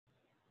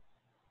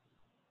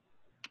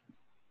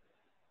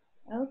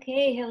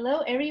Okay,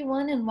 hello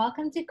everyone and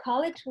welcome to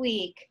College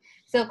Week.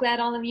 So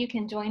glad all of you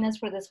can join us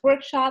for this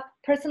workshop,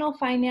 Personal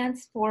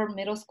Finance for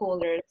Middle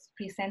Schoolers,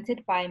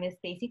 presented by Ms.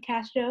 Stacy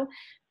Castro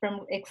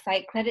from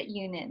Excite Credit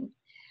Union.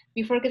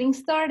 Before getting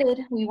started,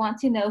 we want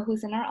to know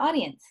who's in our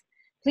audience.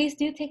 Please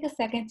do take a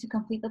second to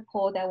complete the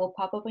poll that will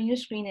pop up on your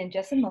screen in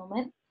just a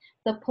moment.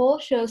 The poll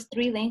shows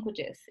 3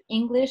 languages,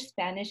 English,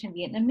 Spanish, and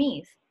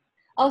Vietnamese.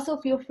 Also,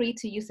 feel free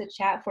to use the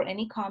chat for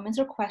any comments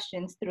or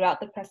questions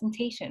throughout the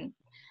presentation.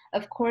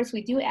 Of course,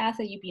 we do ask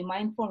that you be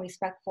mindful and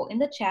respectful in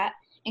the chat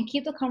and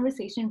keep the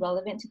conversation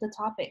relevant to the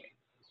topic.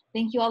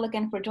 Thank you all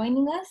again for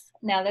joining us.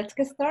 Now let's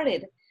get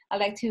started.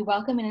 I'd like to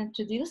welcome and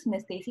introduce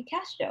Ms. Daisy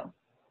Castro.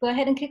 Go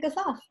ahead and kick us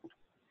off.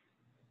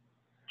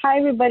 Hi,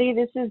 everybody.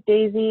 This is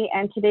Daisy,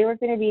 and today we're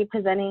going to be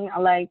presenting,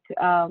 like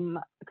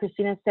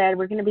Christina said,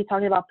 we're going to be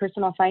talking about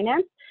personal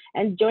finance.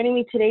 And joining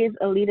me today is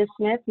Alita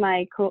Smith,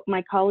 my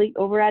colleague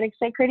over at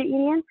Excite Credit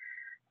Union.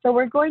 So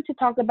we're going to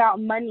talk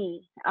about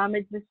money.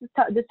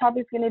 This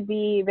topic is going to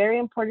be very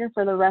important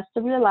for the rest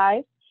of your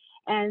life.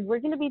 And we're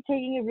going to be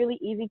taking it really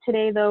easy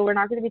today, though. We're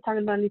not going to be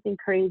talking about anything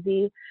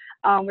crazy.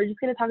 We're just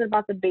going to talk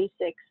about the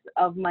basics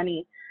of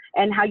money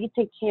and how you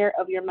take care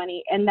of your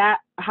money. And that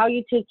how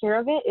you take care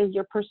of it is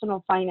your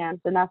personal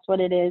finance, and that's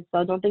what it is.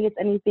 So don't think it's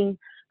anything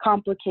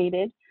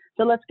complicated.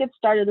 So let's get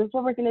started. This is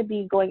what we're going to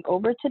be going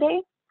over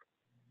today.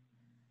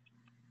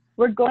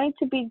 We're going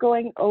to be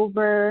going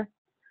over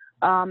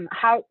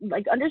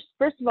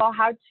first of all,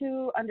 how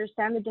to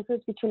understand the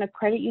difference between a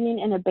credit union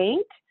and a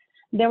bank.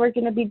 Then we're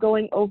going to be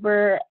going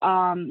over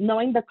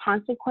knowing the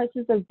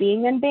consequences of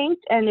being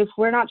unbanked. And if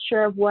we're not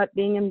sure of what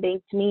being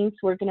unbanked means,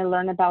 we're going to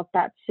learn about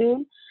that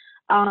soon.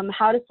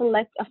 How to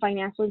select a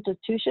financial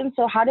institution.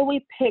 So how do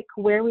we pick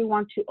where we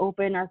want to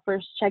open our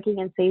first checking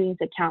and savings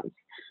accounts?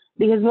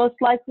 Because most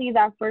likely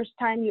that first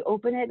time you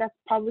open it, that's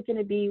probably going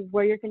to be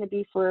where you're going to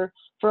be for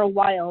a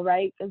while,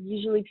 right? Because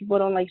usually people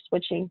don't like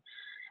switching.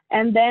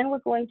 And then we're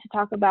going to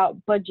talk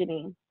about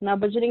budgeting. Now,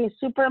 budgeting is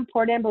super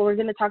important, but we're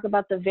going to talk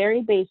about the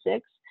very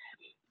basics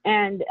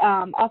and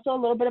also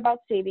a little bit about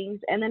savings.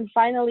 And then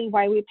finally,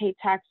 why we pay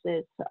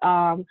taxes.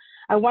 I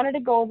wanted to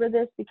go over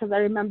this because I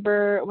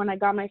remember when I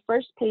got my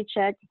first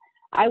paycheck,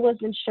 I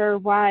wasn't sure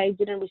why I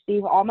didn't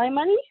receive all my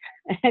money.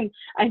 And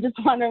I just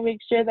want to make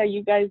sure that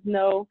you guys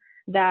know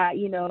that,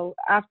 you know,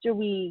 after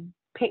we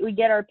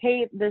get our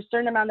pay, there's a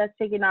certain amount that's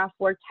taken off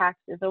for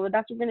taxes. So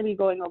that's what we're going to be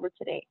going over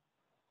today.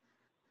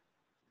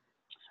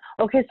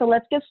 Okay, so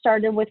let's get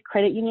started with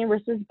credit union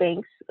versus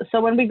banks.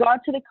 So when we go out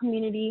to the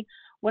community,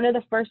 one of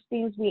the first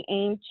things we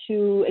aim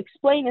to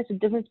explain is the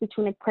difference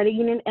between a credit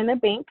union and a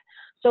bank.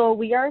 So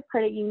we are a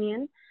credit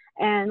union,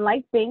 and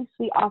like banks,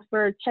 we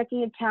offer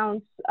checking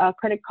accounts,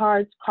 credit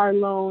cards, car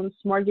loans,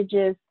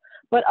 mortgages.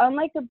 But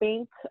unlike a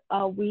bank,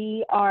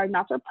 we are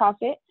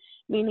not-for-profit,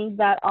 meaning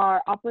that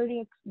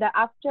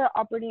after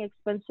operating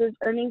expenses,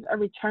 earnings are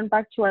returned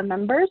back to our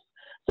members.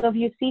 So if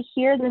you see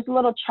here, there's a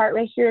little chart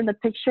right here in the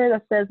picture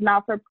that says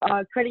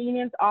credit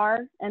unions are,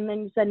 and then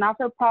you said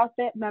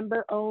not-for-profit,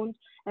 member-owned,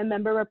 and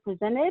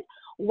member-represented,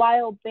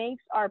 while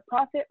banks are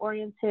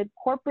profit-oriented,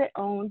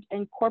 corporate-owned,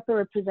 and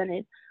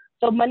corporate-represented.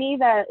 So money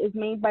that is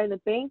made by the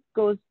bank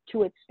goes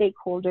to its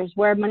stakeholders,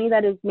 where money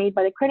that is made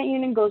by the credit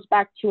union goes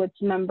back to its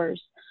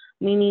members,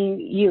 meaning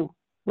you,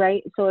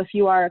 right? So if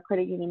you are a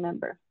credit union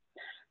member.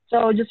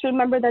 So just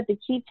remember that the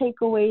key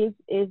takeaways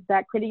is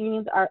that credit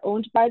unions are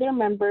owned by their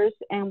members,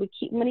 and we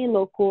keep money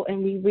local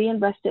and we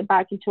reinvest it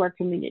back into our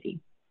community.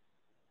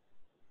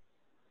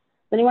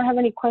 Does anyone have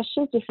any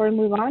questions before we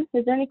move on?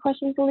 Is there any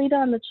questions, Alita,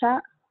 on the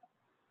chat?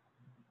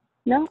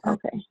 No?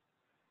 Okay.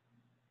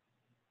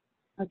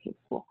 Okay,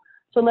 cool.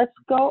 So let's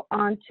go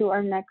on to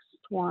our next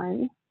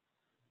one.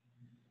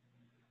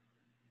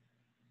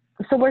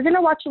 So we're going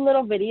to watch a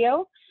little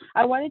video.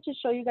 I wanted to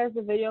show you guys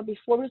the video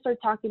before we start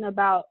talking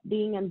about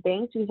being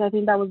unbanked, because I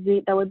think that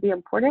would be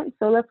important.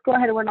 So let's go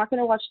ahead. We're not going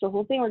to watch the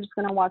whole thing. We're just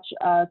going to watch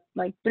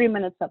like 3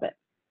 minutes of it.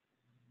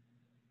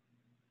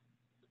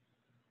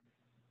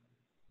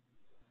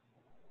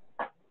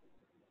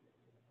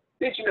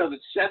 Did you know that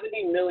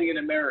 70 million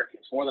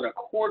Americans, more than a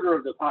quarter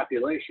of the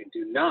population,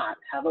 do not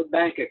have a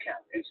bank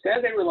account?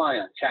 Instead, they rely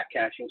on check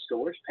cashing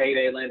stores,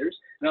 payday lenders,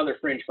 and other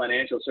fringe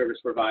financial service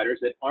providers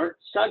that aren't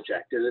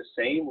subject to the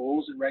same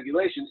rules and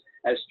regulations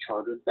as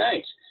chartered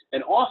banks.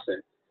 And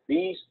often,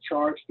 these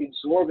charge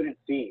exorbitant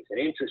fees and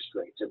interest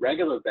rates that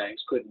regular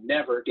banks could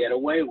never get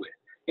away with.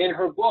 In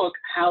her book,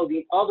 How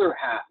the Other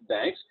Half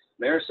Banks,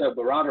 Marisa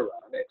Baradaran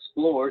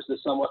explores the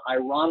somewhat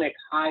ironic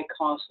high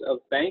cost of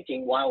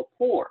banking while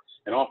poor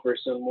and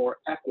offers some more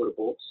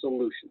equitable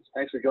solutions.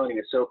 Thanks for joining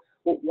us. So,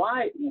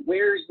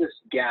 where's this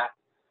gap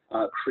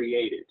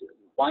created?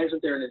 Why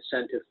isn't there an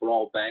incentive for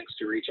all banks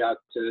to reach out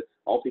to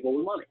all people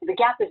with money? The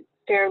gap is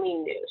fairly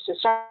new. So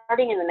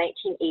starting in the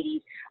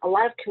 1980s, a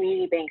lot of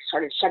community banks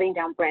started shutting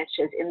down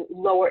branches in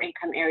lower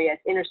income areas,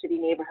 inner city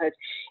neighborhoods,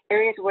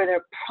 areas where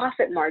their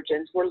profit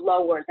margins were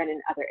lower than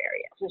in other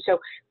areas. And so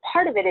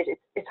part of it is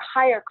it's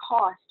higher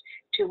cost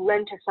to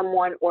lend to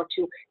someone or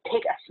to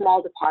take a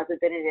small deposit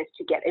than it is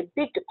to get a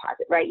big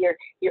deposit, right?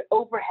 Your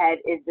overhead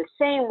is the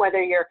same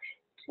whether you're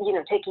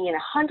taking in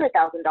 $100,000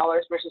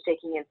 versus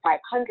taking in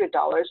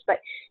 $500, but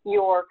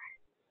your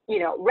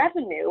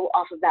revenue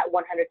off of that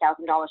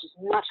 $100,000 is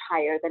much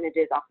higher than it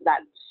is off of that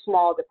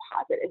small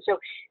deposit. And so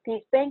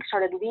these banks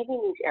started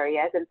leaving these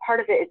areas, and part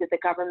of it is that the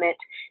government,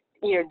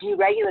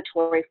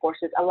 deregulatory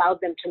forces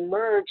allowed them to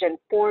merge and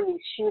form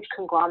these huge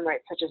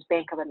conglomerates such as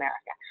Bank of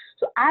America.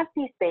 So as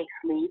these banks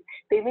leave,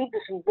 they leave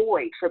this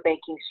void for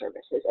banking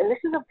services. And this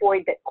is a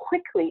void that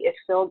quickly is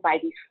filled by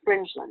these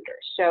fringe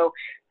lenders. So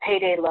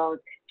payday loans,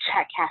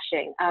 check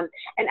cashing. And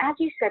as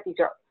you said, these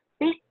are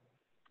basic.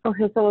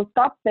 Okay, so we'll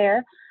stop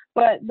there.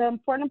 But the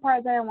important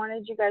part that I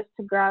wanted you guys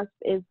to grasp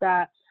is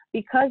that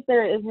because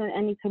there isn't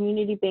any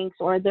community banks,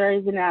 or there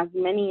isn't as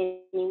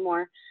many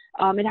anymore,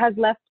 it has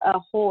left a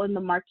hole in the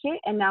market,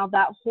 and now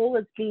that hole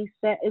is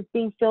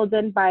being filled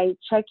in by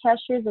check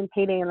cashiers and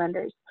payday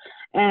lenders.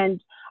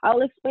 And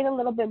I'll explain a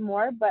little bit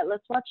more, but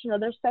let's watch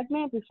another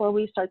segment before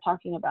we start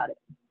talking about it.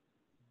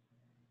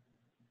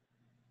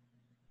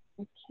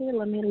 Okay,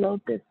 let me load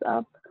this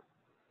up.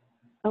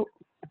 Oh.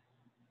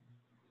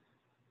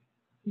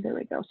 There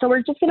we go. So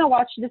we're just going to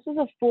watch, this is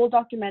a full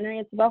documentary.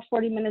 It's about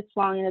 40 minutes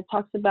long, and it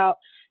talks about,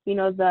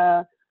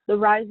 the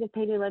rise of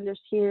payday lenders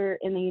here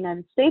in the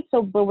United States.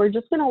 But we're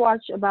just going to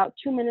watch about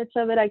 2 minutes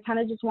of it. I kind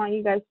of just want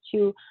you guys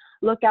to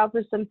look out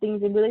for some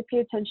things and really pay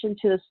attention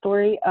to the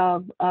story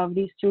of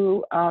these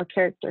two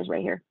characters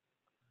right here.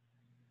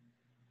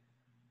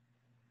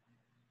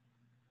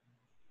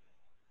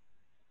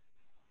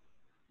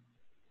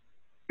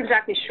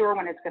 Exactly sure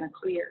when it's going to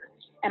clear,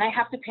 and I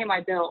have to pay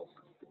my bills.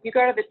 You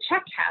go to the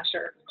check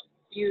casher,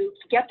 you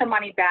get the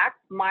money back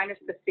minus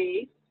the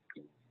fee.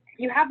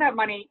 You have that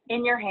money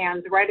in your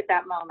hands right at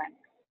that moment.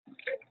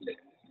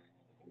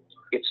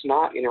 It's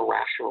not an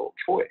irrational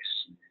choice.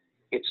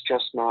 It's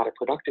just not a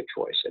productive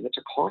choice, and it's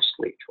a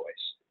costly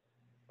choice.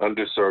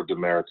 Underserved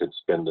Americans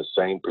spend the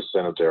same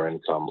percent of their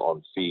income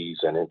on fees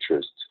and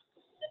interest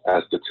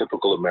as the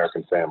typical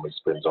American family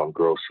spends on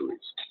groceries.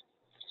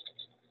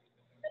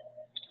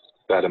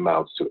 That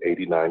amounts to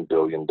 $89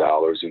 billion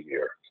a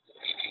year.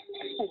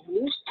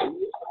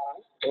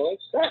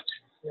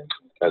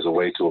 As a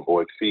way to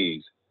avoid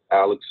fees,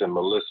 Alex and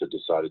Melissa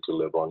decided to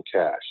live on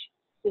cash.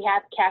 We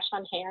have cash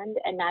on hand,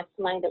 and that's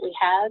the money that we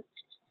have.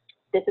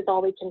 This is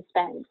all we can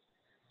spend.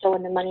 So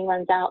when the money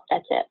runs out,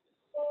 that's it.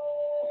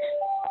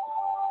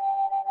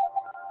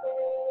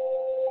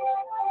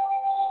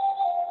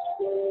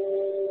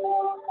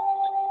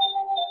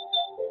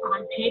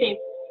 On payday,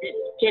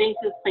 getting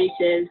to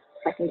places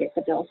So I can get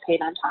the bills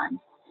paid on time.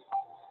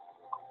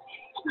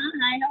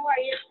 Hi, how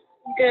are you?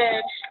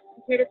 Good.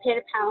 I'm here to pay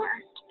the power.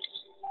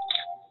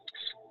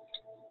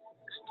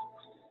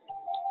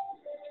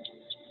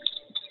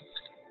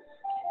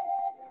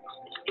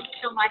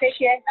 So much. Take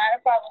care. Not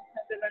a problem.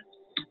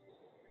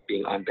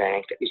 Being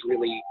unbanked is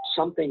really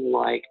something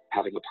like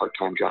having a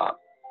part-time job.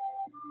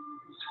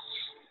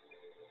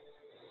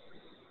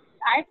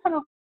 I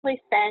probably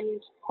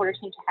spend quarter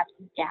to have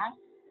some gas,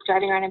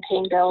 driving around and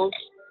paying bills.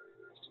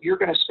 You're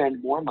going to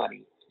spend more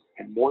money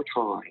and more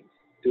time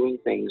doing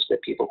things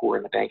that people who are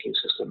in the banking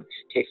system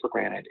take for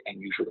granted and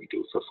usually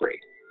do for free.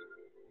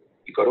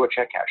 You go to a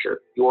check casher,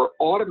 you're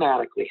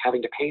automatically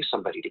having to pay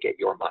somebody to get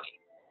your money.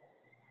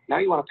 Now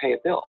you want to pay a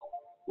bill.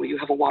 Well, you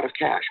have a wad of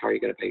cash. How are you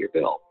going to pay your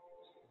bill?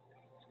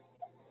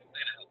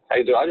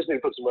 Hey, I just need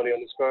to put some money on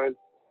this card.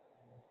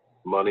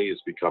 Money is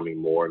becoming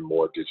more and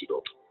more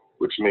digital,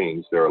 which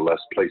means there are less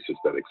places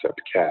that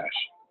accept cash.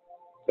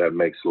 That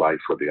makes life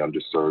for the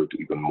underserved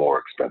even more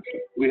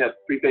expensive. We have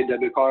prepaid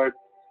debit card,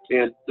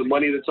 and the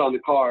money that's on the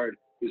card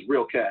is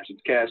real cash.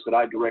 It's cash that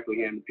I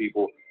directly hand to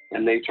people,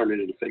 and they turn it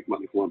into fake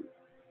money for me.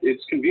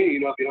 It's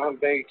convenient, if you don't have a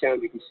bank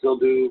account, you can still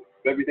do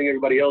everything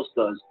everybody else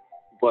does,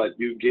 but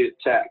you get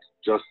taxed.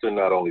 Justin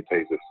not only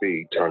pays a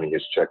fee turning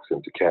his checks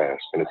into cash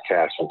and his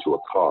cash into a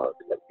card,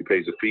 he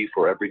pays a fee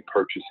for every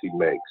purchase he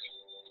makes.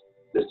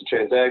 There's the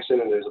transaction,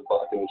 and there's a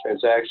buck, and the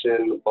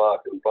transaction, the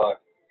buck, and buck,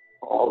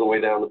 all the way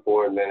down the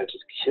board, and then it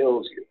just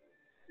kills you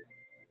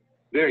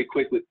very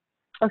quickly.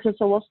 Okay,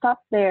 so we'll stop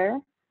there,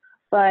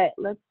 but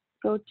let's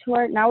go to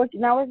our, now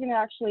we're going to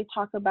actually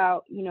talk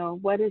about,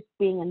 what is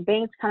being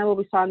unbanked, kind of what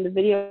we saw in the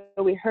video.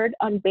 We heard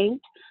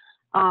unbanked.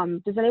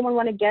 Does anyone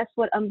want to guess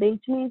what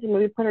unbanked means and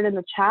maybe put it in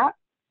the chat?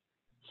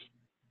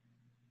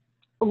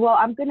 Well,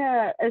 I'm going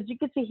to, as you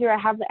can see here, I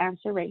have the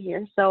answer right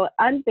here. So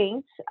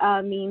unbanked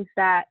means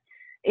that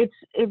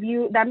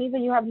that means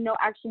that you have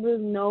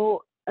absolutely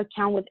no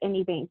account with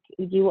any bank.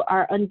 You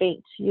are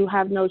unbanked. You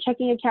have no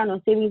checking account,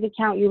 no savings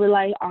account. You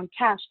rely on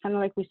cash, kind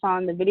of like we saw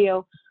in the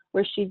video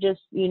where she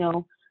just,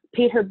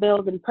 paid her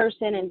bills in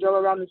person and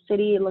drove around the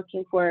city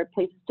looking for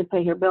places to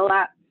pay her bill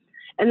at.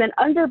 And then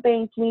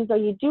underbanked means that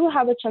you do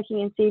have a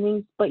checking and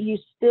savings, but you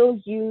still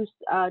use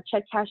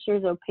check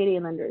cashiers or payday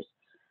lenders.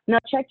 Now,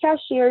 check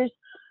cashiers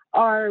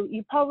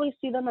you probably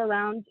see them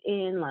around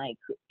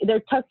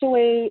they're tucked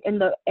away in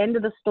the end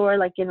of the store,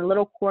 like in a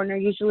little corner.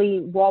 Usually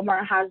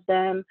Walmart has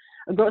them,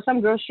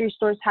 some grocery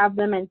stores have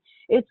them, and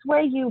it's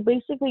where you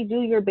basically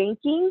do your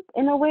banking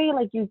in a way,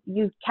 like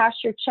you cash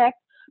your check,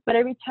 but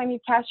every time you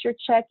cash your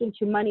check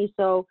into money,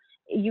 so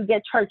you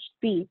get charged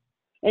fees.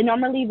 And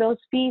normally those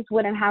fees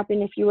wouldn't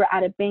happen if you were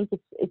at a bank.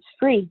 It's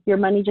free. Your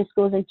money just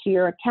goes into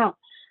your account.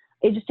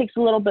 It just takes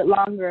a little bit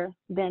longer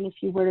than if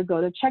you were to go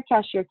to check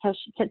cashier.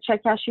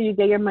 Check cashier, you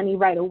get your money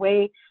right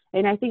away.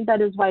 And I think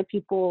that is why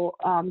people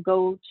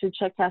go to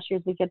check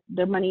cashiers to get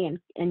their money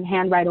in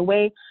hand right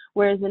away.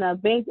 Whereas in a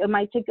bank, it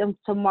might take them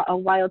a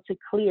while to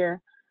clear.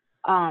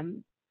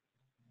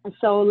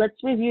 So let's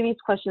review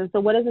these questions. So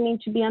what does it mean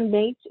to be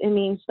unbanked? It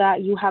means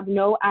that you have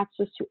no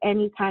access to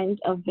any kind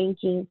of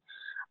banking,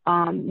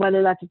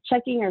 whether that's a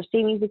checking or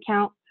savings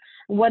account.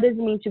 What does it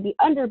mean to be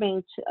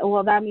underbanked?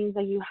 Well, that means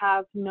that you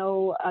have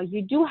no,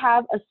 you do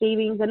have a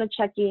savings and a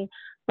checking,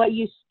 but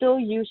you still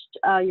use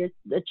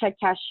the check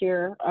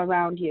cashier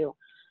around you.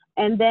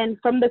 And then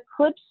from the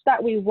clips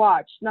that we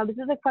watched, now this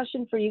is a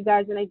question for you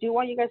guys, and I do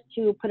want you guys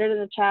to put it in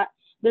the chat.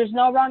 There's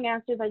no wrong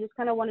answers. I just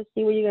kind of want to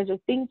see what you guys are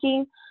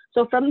thinking.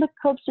 So from the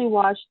clips we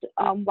watched,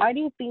 why do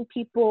you think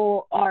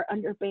people are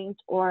underbanked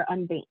or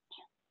unbanked?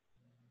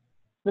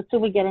 Let's see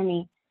if we get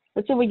any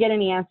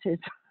answers.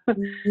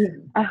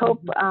 I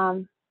hope,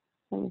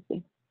 let me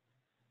see.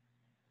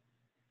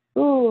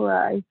 Ooh,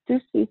 I do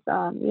see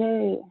some,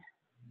 yay.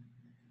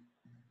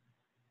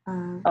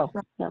 Oh,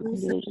 no,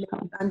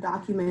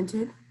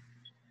 undocumented.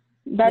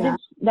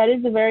 That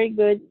is a very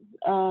good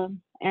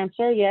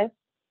answer, yes.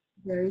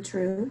 Very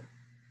true.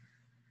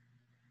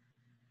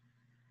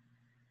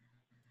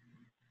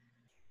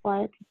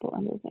 Why are people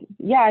underbanked?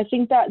 Yeah, I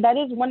think that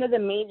is one of the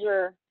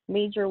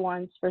major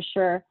ones for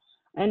sure.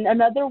 And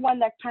another one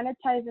that kind of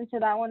ties into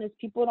that one is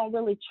people don't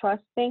really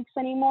trust banks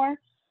anymore.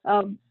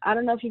 I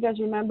don't know if you guys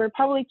remember,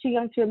 probably too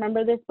young to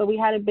remember this, but we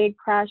had a big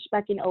crash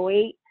back in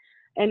 2008,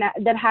 and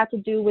that had to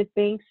do with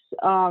banks.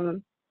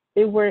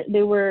 They weren't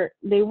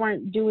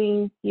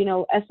doing,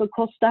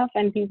 ethical stuff,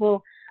 and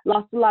people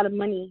lost a lot of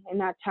money in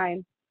that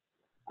time.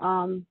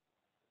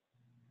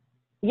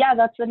 Yeah,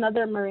 that's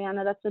another,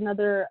 Mariana, that's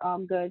another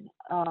good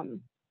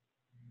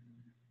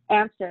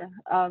answer,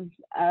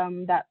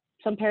 that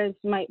some parents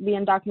might be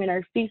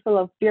undocumented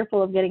or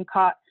fearful of getting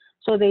caught,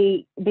 so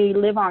they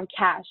live on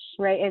cash,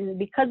 right? And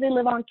because they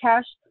live on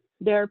cash,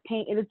 they're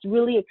paying, and it's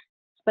really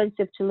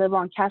expensive to live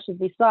on cash. As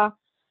we saw,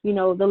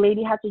 the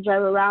lady had to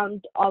drive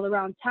all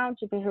around town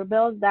to pay her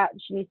bills, that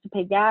she needs to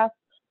pay gas.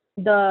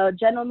 The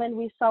gentleman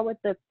we saw with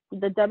the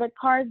debit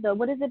card,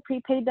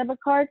 prepaid debit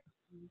card,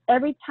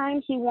 every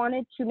time he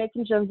wanted to make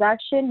a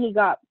transaction, he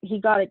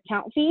got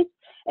account fees.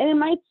 And it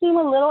might seem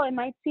a little, it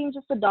might seem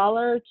just $1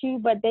 or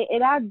 $2, but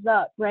it adds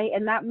up, right?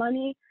 And that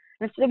money,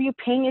 instead of you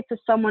paying it to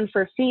someone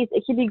for fees,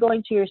 it could be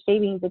going to your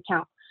savings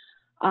account.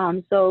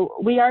 So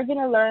we are going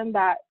to learn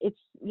that it's,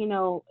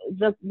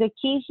 the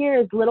key here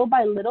is little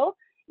by little,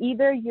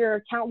 either your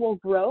account will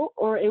grow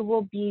or it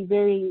will be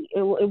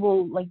it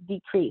will like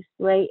decrease,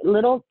 right?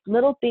 Little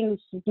things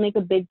make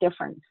a big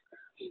difference.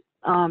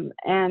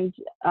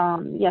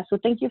 Yeah, so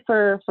thank you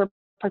for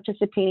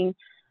participating.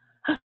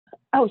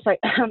 Oh, sorry.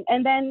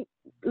 And then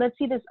let's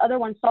see this other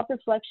one,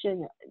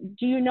 self-reflection.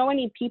 Do you know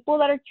any people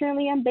that are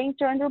currently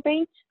unbanked or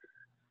underbanked?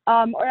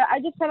 Or I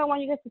just kind of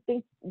want you guys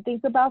to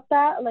think about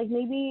that. Like,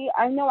 maybe,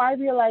 I know I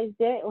realized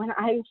it when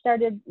I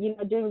started,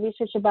 doing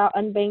research about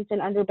unbanked and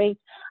underbanked.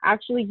 I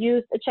actually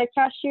used a check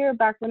cashier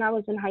back when I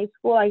was in high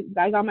school. I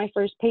got my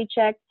first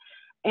paycheck,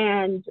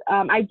 and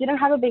I didn't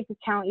have a bank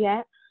account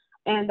yet.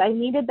 And I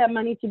needed that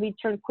money to be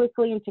turned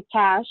quickly into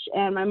cash.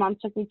 And my mom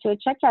took me to a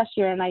check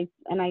cashier, and I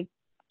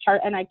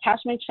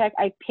cashed my check.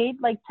 I paid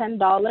like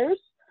 $10,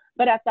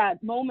 but at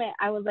that moment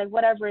I was like,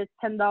 whatever, it's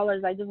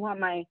 $10. I just want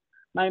my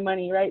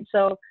money, right?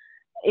 So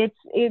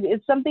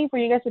it's something for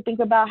you guys to think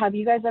about. Have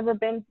you guys ever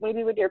been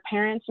maybe with your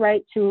parents,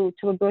 right, to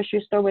a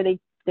grocery store where they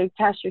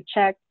cash your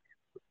check,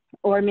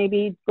 or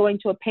maybe going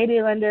to a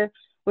payday lender,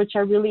 which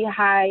are really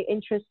high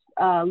interest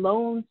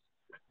loans?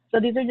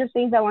 So these are just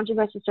things I want you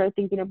guys to start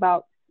thinking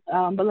about.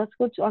 But let's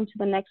go on to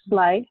the next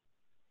slide.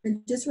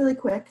 And just really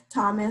quick,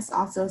 Thomas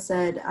also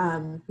said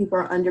people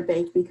are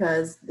underbanked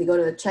because they go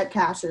to the check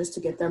cashers to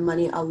get their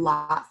money a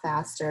lot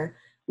faster.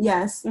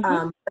 Yes,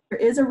 there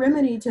is a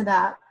remedy to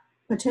that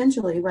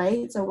potentially,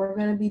 right? So we're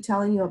going to be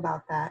telling you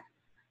about that.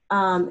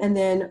 And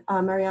then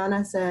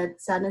Mariana said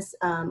sadness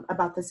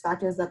about this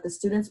fact is that the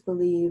students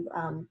believe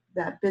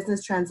that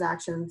business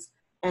transactions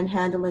and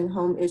handling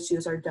home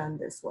issues are done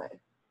this way.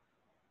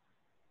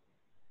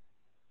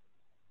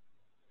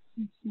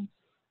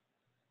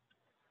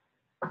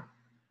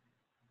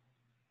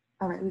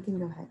 All right, we can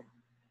go ahead.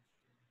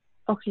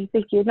 Okay,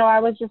 thank you. No, I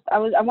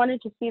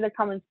wanted to see the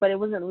comments, but it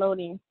wasn't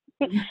loading.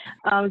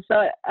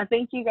 So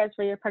thank you guys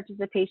for your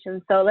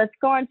participation. So let's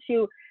go on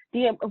to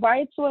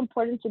why it's so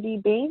important to be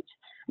banked.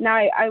 Now,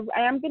 I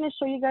am going to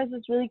show you guys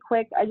this really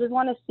quick. I just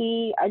want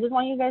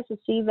you guys to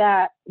see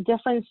that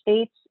different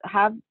states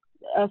have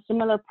a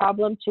similar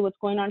problem to what's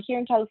going on here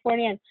in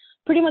California and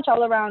pretty much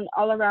all around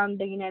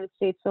the United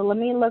States. So let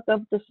me look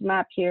up this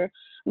map here.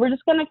 We're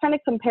just going to kind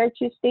of compare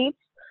two states.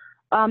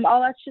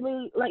 I'll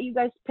actually let you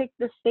guys pick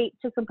the state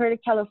to compare to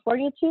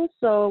California to.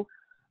 So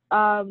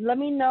let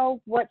me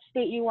know what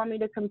state you want me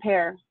to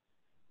compare.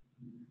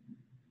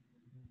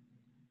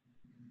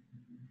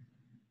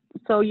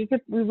 So we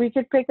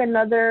could pick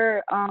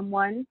another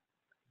one.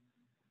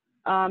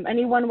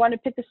 Anyone want to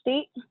pick a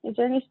state? Is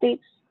there any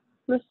states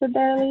listed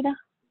there, Alita?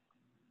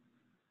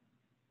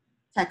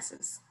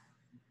 Texas.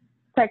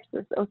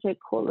 Texas. Okay,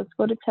 cool. Let's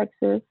go to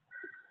Texas.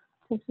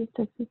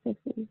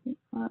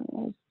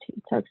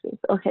 Texas.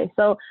 Okay,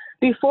 so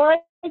before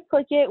I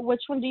click it,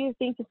 which one do you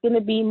think is going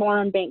to be more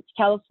unbanked,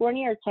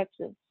 California or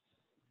Texas?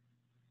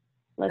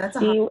 Let's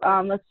see.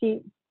 Let's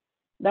see.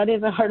 That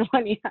is a hard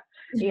one.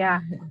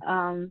 Yeah.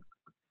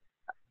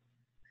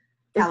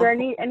 Is there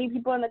any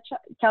people in the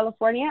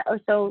California? Or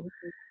so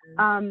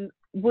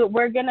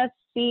we're gonna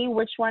see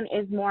which one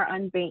is more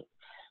unbanked.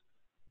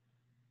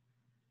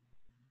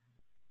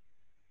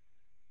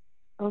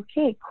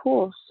 Okay,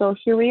 cool. So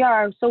here we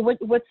are. So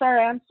what's our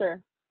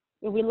answer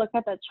if we look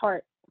at that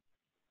chart?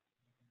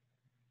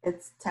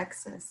 It's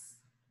Texas.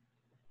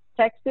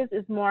 Texas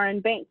is more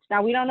unbanked.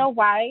 Now we don't know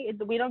why.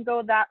 We don't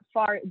go that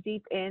far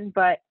deep in,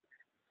 but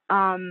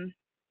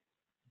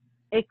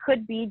it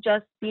could be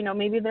just, you know,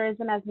 maybe there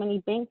isn't as many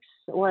banks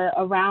or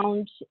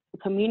around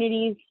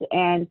communities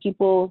and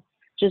people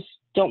just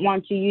don't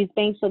want to use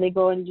banks, so they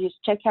go and use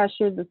check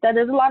cashers instead.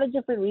 There's a lot of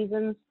different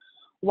reasons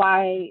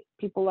why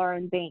people are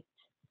unbanked.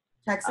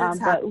 Texas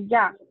has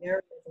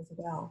areas as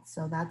well,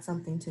 so that's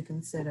something to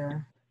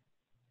consider.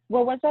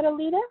 What was that,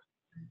 Alita?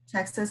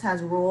 Texas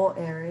has rural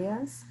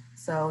areas,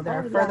 so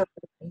they're further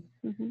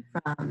away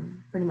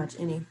from pretty much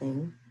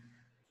anything.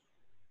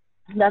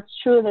 That's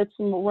true.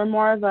 We're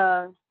more of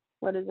a,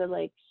 what is it,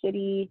 like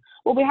city?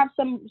 Well, we have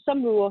some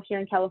rural here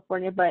in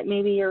California, but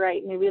maybe you're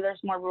right. Maybe there's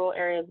more rural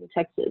areas in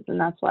Texas, and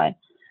that's why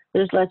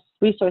there's less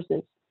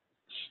resources.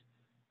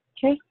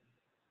 Okay,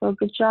 well,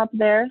 good job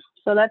there.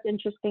 So that's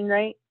interesting,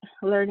 right?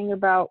 Learning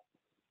about,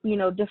 you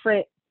know,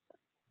 different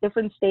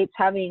states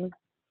having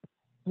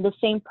the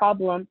same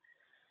problem.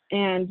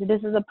 And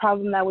this is a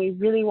problem that we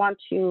really want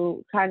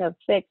to kind of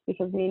fix,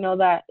 because we know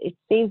that it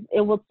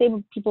will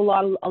save people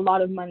a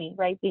lot of money,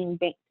 right, being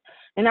banked.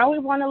 And now we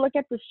want to look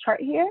at this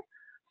chart here.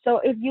 So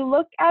if you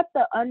look at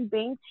the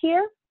unbanked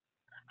here,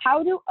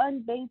 how do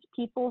unbanked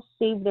people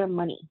save their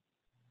money?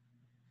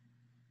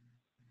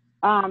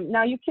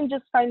 Now you can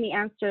just find the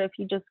answer if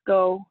you just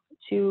go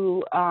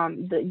to,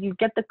 you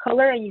get the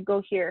color and you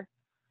go here.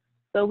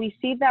 So we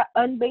see that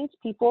unbanked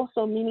people,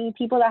 so meaning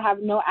people that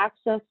have no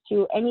access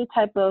to any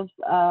type of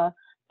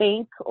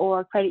bank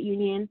or credit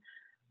union,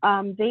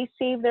 they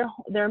save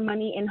their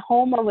money in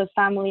home or with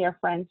family or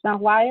friends. Now,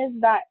 why is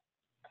that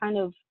kind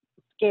of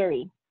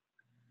scary?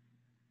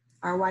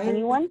 Or why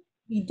anyone? It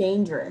be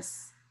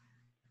dangerous.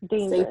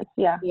 Dangerous,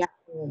 yeah.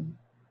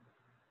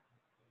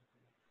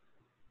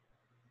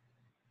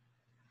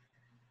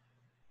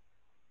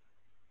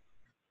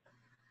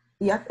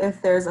 Yep,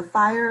 if there's a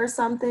fire or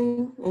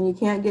something and you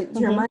can't get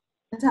your money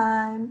in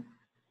time,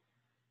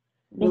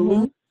 the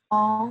lease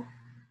fall.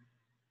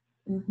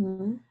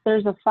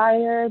 There's a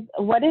fire.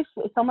 What if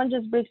someone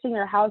just breaks in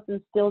your house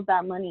and steals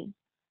that money?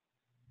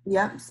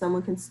 Yep,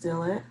 someone can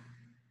steal it.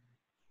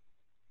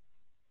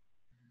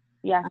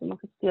 Yeah, someone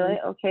could steal it.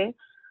 Okay.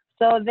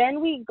 So then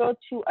we go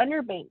to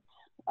underbanked.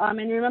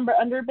 And remember,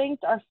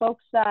 underbanked are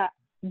folks that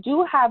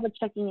do have a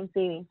checking and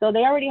savings. So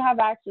they already have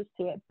access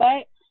to it,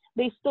 but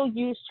they still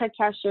use check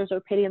cashers or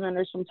payday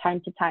lenders from time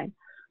to time.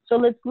 So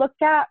let's look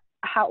at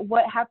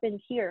what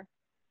happened here.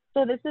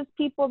 So this is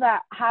people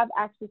that have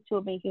access to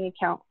a banking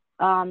account.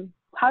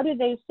 How do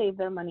they save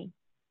their money?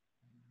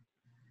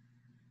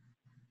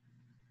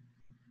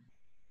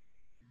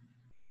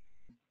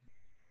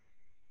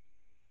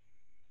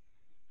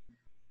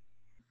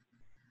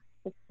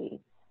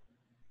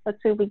 Let's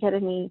see if we get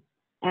any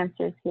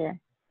answers here.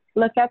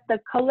 Look at the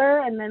color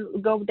and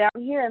then go down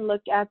here and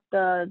look at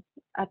the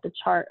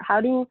chart.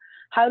 How do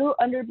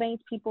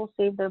underbanked people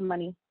save their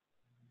money?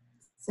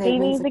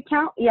 Savings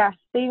account? Yeah,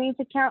 savings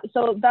account.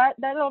 So that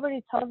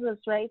already tells us,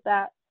 right,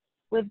 that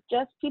with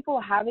just people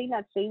having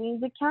that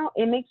savings account,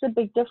 it makes a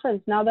big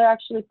difference. Now they're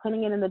actually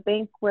putting it in the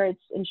bank where it's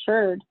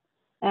insured,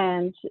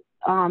 and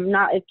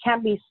it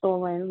can't be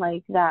stolen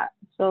like that.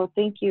 So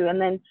thank you. And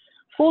then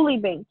fully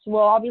banked.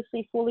 Well,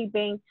 obviously fully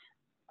banked,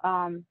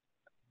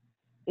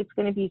 it's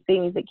going to be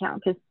savings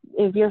account, because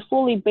if you're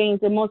fully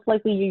banked, then most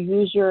likely you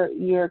use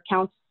your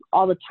accounts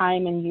all the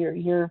time, and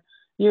you're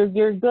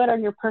good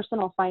on your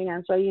personal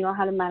finance, right? You know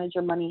how to manage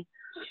your money.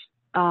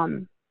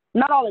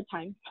 Not all the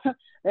time,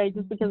 right?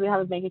 Just because we have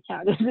a bank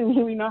account doesn't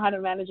mean we know how to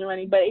manage your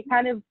money, but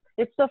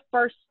it's the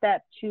first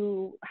step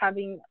to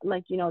having,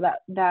 like, you know,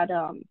 that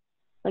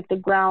like the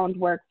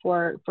groundwork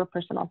for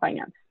personal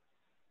finance.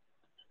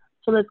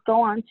 So let's go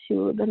on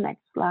to the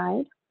next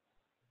slide.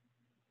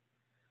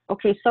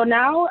 Okay, so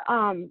now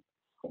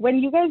when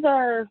you guys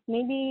are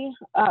maybe,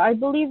 I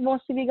believe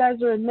most of you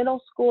guys are in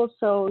middle school,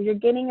 so you're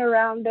getting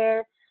around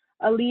there.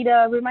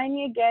 Alita, remind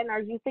me again,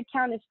 our youth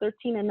account is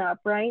 13 and up,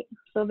 right?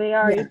 So they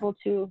are able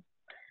to.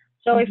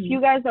 So if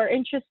you guys are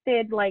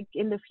interested, like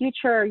in the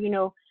future, you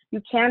know,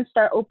 you can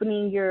start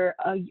opening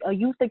a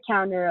youth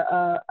account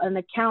or an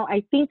account.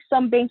 I think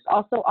some banks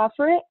also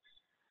offer it.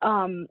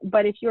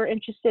 But if you're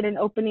interested in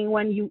opening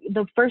one,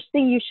 the first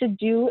thing you should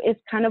do is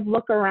kind of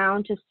look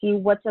around to see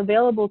what's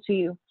available to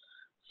you.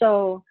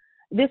 So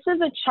this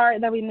is a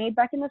chart that we made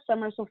back in the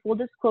summer. So full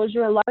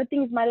disclosure, a lot of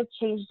things might have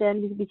changed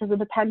then because of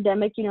the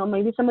pandemic. You know,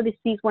 maybe some of the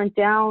fees went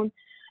down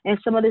and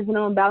some of these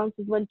minimum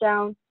balances went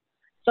down.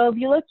 So if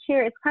you look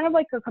here, it's kind of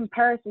like a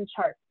comparison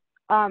chart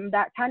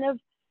that kind of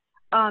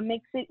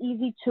makes it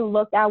easy to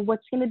look at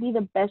what's going to be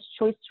the best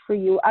choice for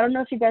you. I don't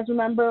know if you guys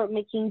remember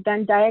making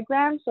Venn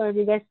diagrams, or if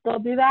you guys still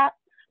do that,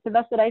 because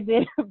that's what I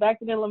did back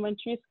in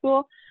elementary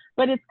school.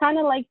 But it's kind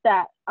of like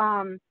that.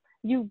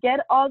 You get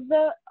all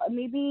the,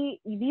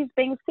 maybe these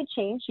banks could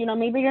change. You know,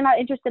 maybe you're not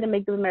interested in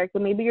Bank of America.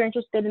 Maybe you're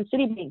interested in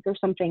Citibank or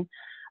something.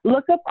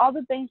 Look up all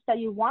the banks that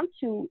you want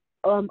to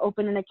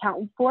open an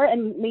account for,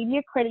 and maybe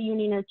a credit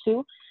union or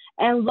two.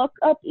 And look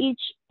up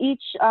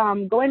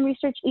go and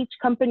research each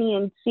company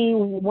and see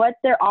what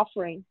they're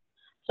offering.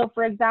 So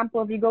for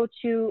example, if you go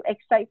to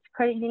Excite's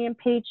credit union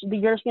page,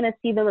 you're going to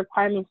see the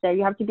requirements there.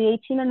 You have to be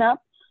 18 and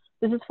up.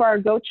 This is for our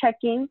Go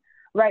Checking,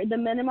 right? The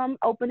minimum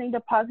opening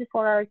deposit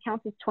for our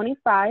accounts is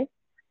 $25.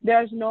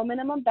 There's no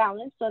minimum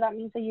balance. So that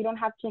means that you don't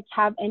have to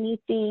have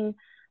anything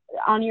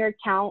on your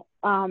account.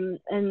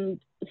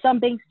 And some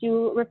banks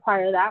do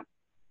require that.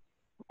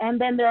 And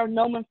then there are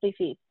no monthly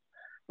fees.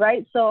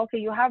 Right? So, okay,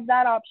 you have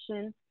that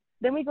option.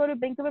 Then we go to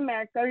Bank of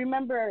America.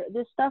 Remember,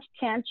 this stuff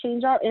can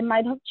change it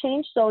might have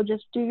changed, so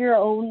just do your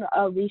own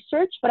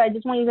research. But I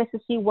just want you guys to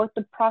see what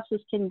the process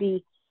can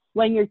be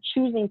when you're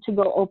choosing to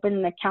go open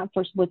an account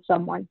with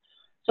someone.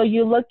 So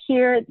you look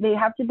here, they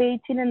have to be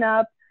 18 and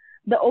up.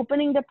 The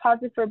opening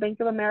deposit for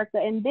Bank of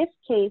America in this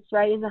case,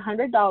 right, is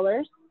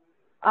 $100.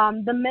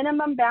 The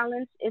minimum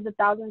balance is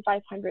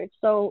 $1,500.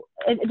 So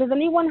does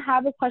anyone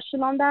have a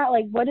question on that?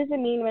 Like, what does it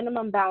mean,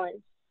 minimum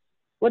balance?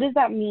 What does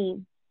that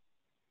mean?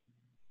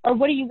 Or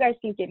what do you guys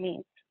think it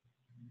means?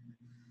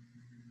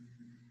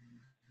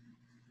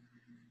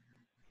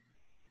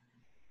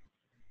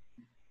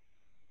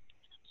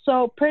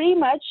 So pretty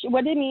much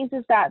what it means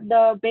is that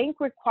the bank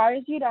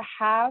requires you to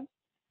have,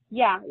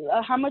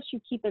 how much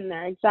you keep in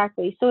there,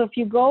 exactly. So if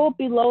you go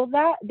below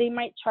that, they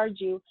might charge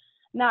you.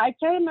 Now, I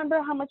can't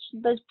remember how much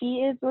the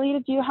fee is. Lita,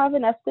 do you have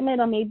an estimate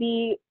on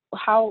maybe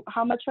how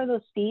much are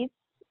those fees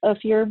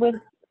if you're with?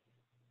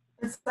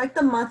 It's like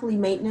the monthly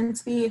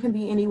maintenance fee. It can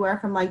be anywhere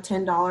from like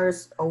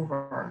 $10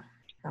 over.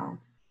 So.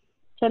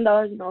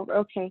 $10 and over,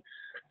 okay.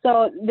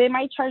 So they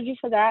might charge you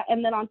for that.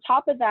 And then on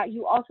top of that,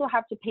 you also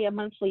have to pay a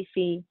monthly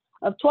fee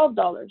of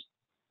 $12.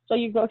 So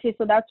you go, okay,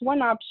 so that's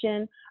one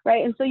option,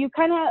 right? And so you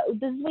kind of,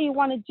 this is what you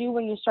want to do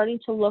when you're starting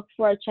to look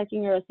for a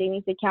checking or a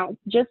savings account.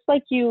 Just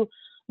like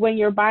when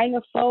you're buying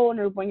a phone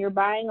or when you're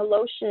buying a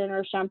lotion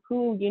or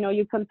shampoo, you know,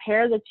 you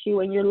compare the two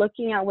and you're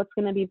looking at what's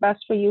going to be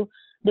best for you.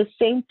 The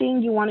same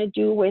thing you want to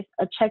do with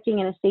a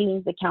checking and a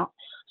savings account.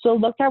 So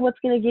look at what's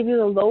going to give you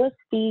the lowest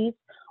fees,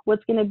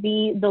 what's going to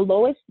be the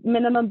lowest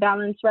minimum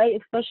balance,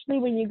 right? Especially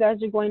when you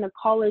guys are going to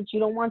college, you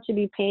don't want to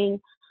be paying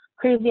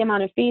crazy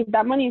amount of fees.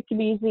 That money you could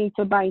be using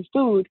to buy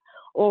food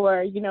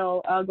or, you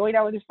know, going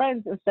out with your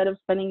friends instead of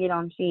spending it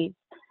on fees.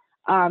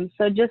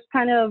 So just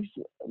kind of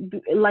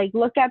like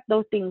look at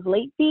those things,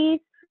 late fees,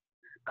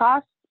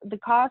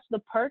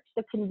 the perks,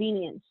 the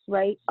convenience,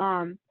 right?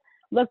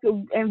 Look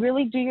and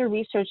really do your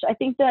research. I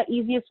think the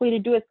easiest way to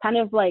do it is kind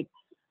of like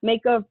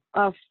make a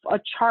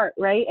chart,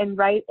 right? And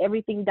write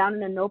everything down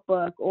in a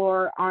notebook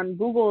or on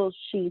Google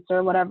Sheets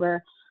or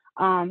whatever,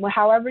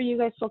 however you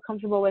guys feel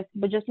comfortable with,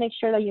 but just make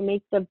sure that you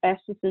make the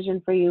best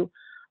decision for you.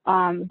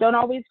 Don't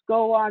always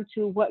go on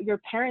to what your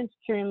parents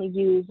currently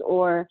use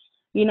or,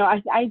 you know,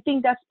 I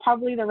think that's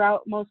probably the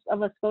route most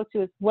of us go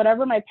to is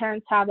whatever my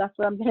parents have, that's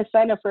what I'm going to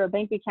sign up for a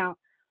bank account,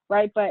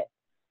 right? But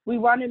we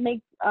want to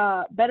make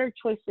better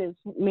choices.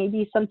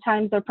 Maybe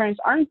sometimes their parents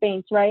aren't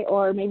banks, right?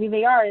 Or maybe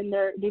they are and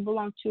they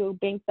belong to a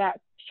bank that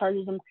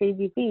charges them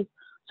crazy fees.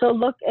 So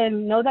look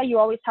and know that you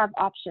always have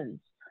options.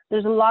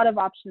 There's a lot of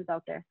options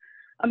out there.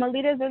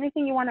 Alita, is there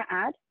anything you want to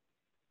add?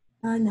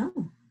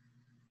 No.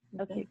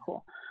 Okay,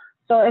 cool.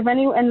 So if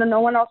no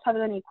one else has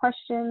any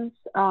questions.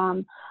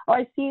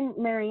 I see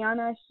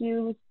Mariana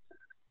Hughes.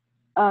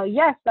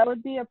 Yes, that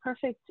would be a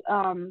perfect.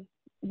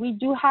 We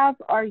do have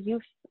our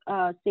youth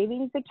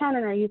savings account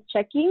and our youth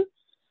checking.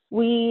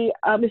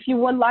 If you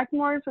would like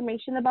more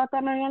information about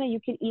that, Mariana, you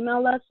can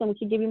email us and we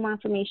can give you more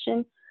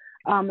information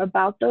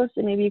about those,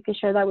 and maybe you can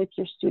share that with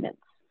your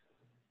students.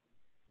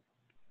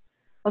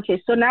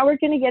 Okay, so now we're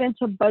going to get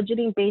into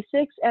budgeting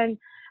basics, and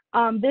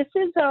this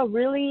is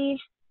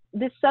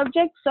this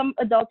subject some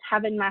adults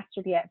haven't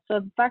mastered yet.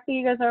 So the fact that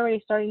you guys are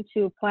already starting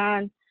to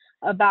plan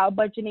about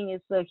budgeting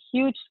is a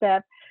huge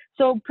step.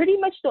 So pretty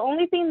much the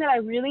only thing that I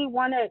really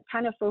want to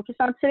kind of focus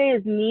on today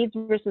is needs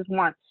versus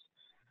wants.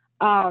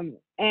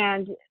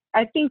 And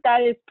I think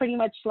that is pretty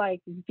much like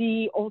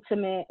the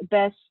ultimate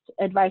best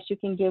advice you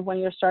can give when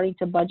you're starting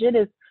to budget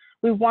is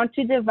we want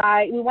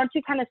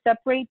to kind of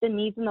separate the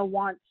needs and the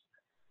wants.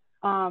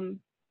 Let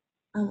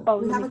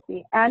me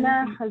see.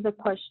 Anna has a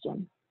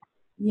question.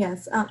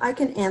 Yes, I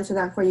can answer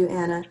that for you,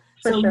 Anna.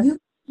 For sure. You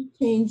can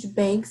change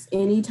banks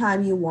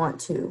anytime you want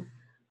to.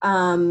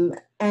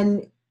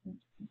 And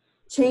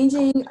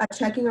changing a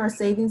checking or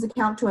savings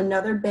account to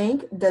another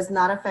bank does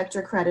not affect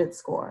your credit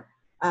score.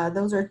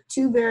 Those are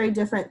two very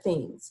different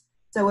things.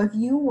 So if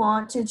you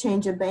want to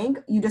change a bank,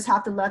 you just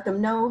have to let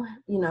them know,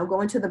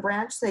 go into the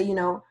branch, say,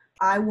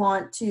 I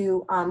want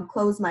to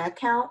close my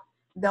account.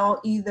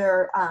 They'll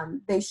either,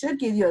 they should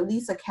give you at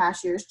least a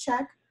cashier's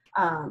check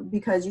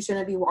because you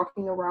shouldn't be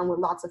walking around with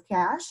lots of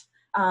cash.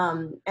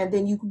 And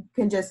then you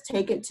can just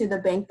take it to the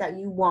bank that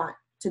you want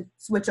to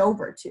switch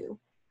over to.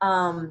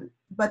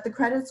 But the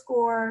credit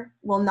score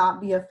will not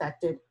be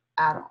affected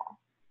at all.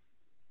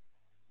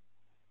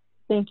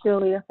 Thank you,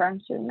 Leah, for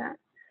answering that.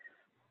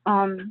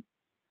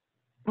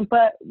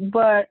 But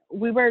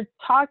we were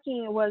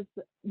talking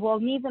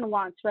needs and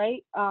wants,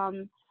 right?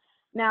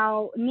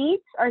 Now,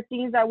 needs are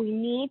things that we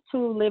need to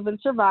live and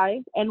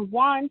survive, and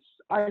wants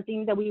are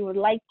things that we would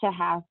like to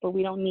have, but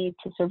we don't need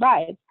to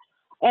survive.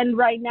 And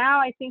right now,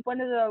 I think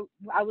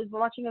I was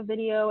watching a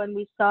video and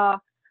we saw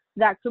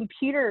that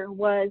computer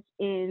was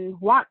in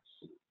wants.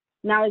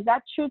 Now, is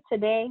that true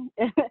today?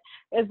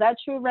 Is that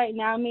true right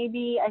now?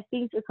 Maybe. I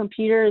think the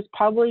computer is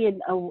probably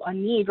a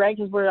need, right?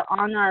 Because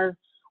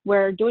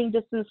we're doing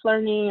distance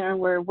learning and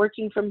we're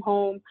working from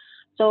home.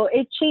 So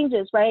it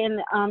changes, right?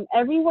 And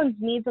everyone's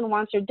needs and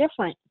wants are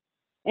different.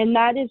 And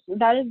that is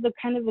the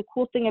kind of the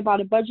cool thing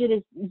about a budget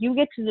is you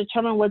get to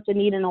determine what's a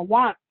need and a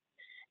want.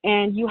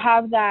 And you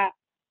have that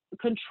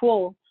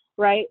control,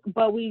 right?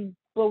 But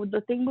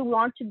the thing we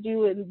want to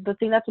do and the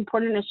thing that's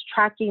important is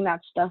tracking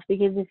that stuff,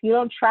 because if you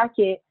don't track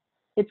it,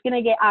 it's going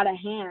to get out of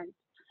hand.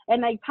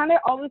 And I kind of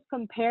always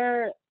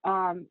compare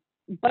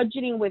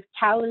budgeting with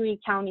calorie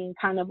counting,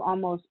 kind of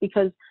almost,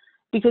 because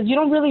you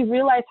don't really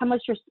realize how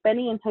much you're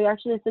spending until you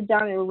actually sit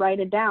down and write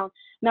it down.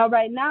 Now,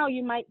 right now,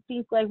 you might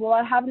think like, well,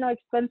 I have no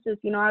expenses.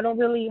 I don't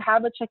really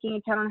have a checking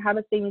account. I don't have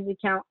a savings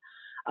account.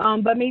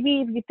 But maybe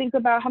if you think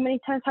about how many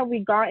times have we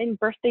gotten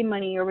birthday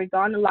money or we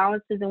gotten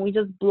allowances and we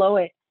just blow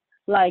it.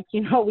 Like,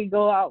 we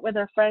go out with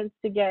our friends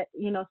to get,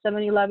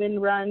 7-Eleven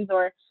runs,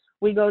 or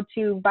we go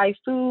to buy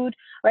food,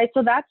 right?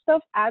 So that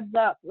stuff adds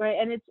up, right?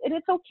 And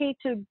it's okay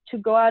to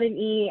go out and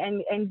eat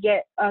and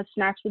get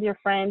snacks with your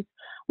friends.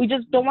 We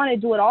just don't want to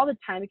do it all the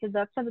time because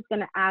that stuff is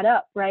going to add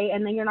up, right?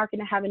 And then you're not going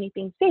to have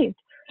anything saved.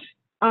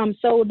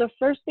 So the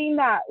first thing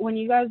that when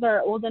you guys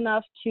are old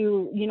enough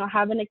to,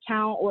 have an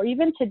account, or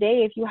even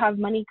today, if you have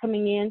money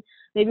coming in,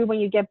 maybe when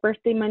you get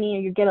birthday money or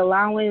you get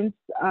allowance,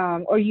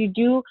 or you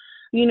do,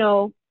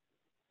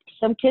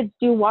 some kids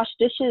do wash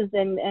dishes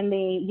and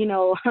they,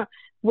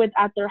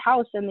 at their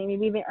house, and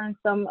maybe they earn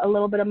a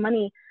little bit of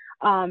money.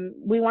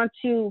 We want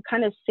to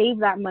kind of save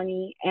that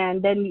money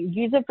and then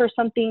use it for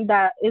something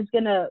that is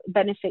going to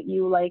benefit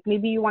you. Like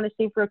maybe you want to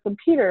save for a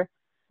computer,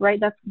 right?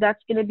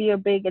 That's going to be a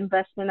big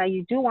investment that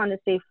you do want to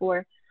save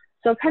for.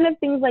 So kind of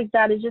things like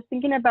that is just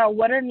thinking about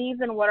what are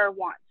needs and what are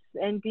wants,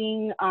 and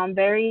being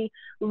very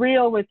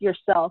real with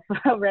yourself,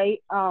 right?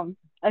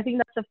 I think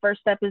that's the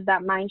first step, is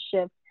that mind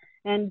shift.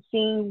 And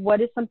seeing what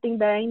is something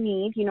that I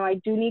need. I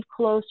do need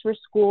clothes for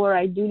school, or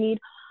I do need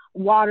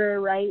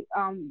water, right?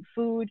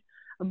 Food,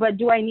 but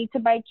do I need to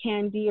buy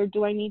candy, or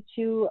do I need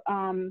to,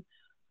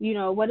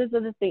 what is the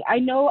other thing? I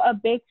know a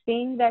big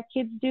thing that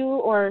kids do,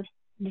 or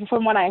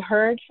from what I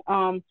heard,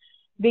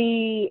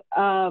 they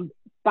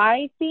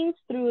buy things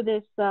through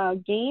this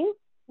game.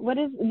 What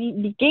is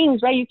the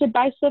games, right? You could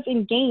buy stuff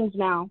in games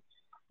now.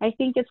 I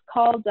think it's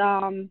called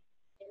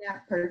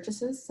in-app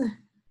purchases.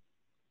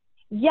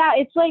 Yeah,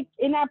 it's like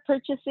in-app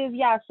purchases.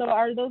 Yeah, so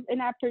are those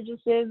in-app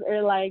purchases,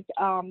 or like,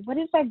 what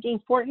is that game?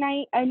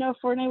 Fortnite? I know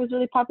Fortnite was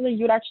really popular.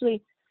 You'd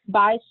actually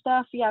buy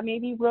stuff. Yeah,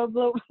 maybe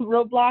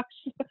Roblox,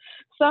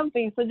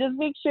 something. So just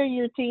make sure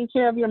you're taking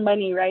care of your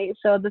money, right?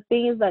 So the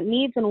thing is that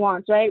needs and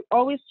wants, right?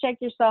 Always check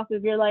yourself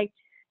if you're like,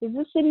 is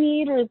this a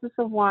need or is this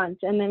a want?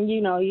 And then,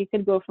 you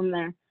could go from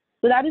there.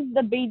 So that is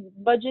the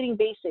budgeting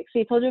basics.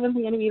 So I told you it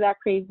wasn't going to be that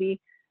crazy.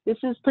 This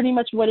is pretty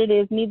much what it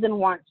is, needs and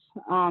wants.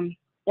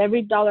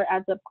 Every dollar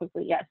adds up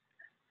quickly, yes.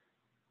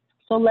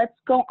 So let's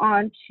go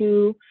on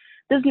to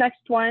this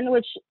next one,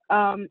 which,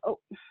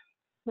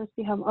 let's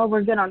see how,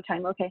 we're good on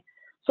time, okay.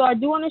 So I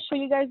do want to show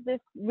you guys this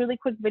really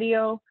quick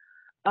video.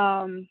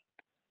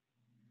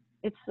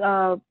 It's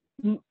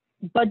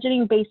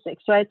budgeting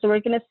basics, right? So we're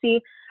going to see,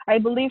 I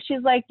believe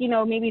she's like,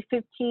 maybe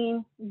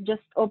 15,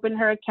 just opened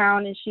her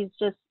account and she's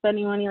just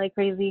spending money like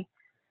crazy.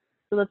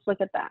 So let's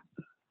look at that.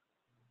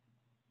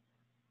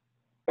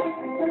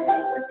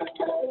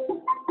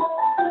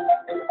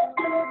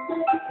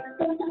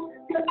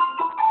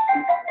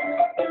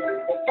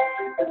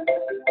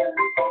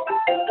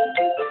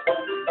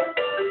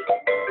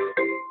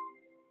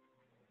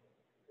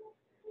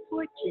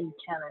 Fortune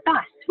teller.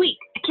 Ah, sweet.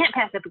 I can't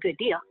pass up a good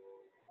deal.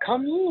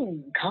 Come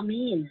in, come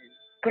in.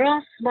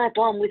 Cross my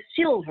palm with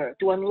silver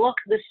to unlock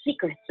the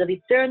secrets of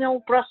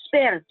eternal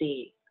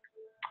prosperity.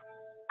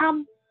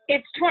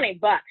 It's $20,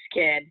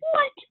 kid.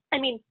 What? I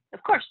mean,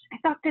 of course, I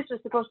thought this was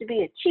supposed to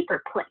be a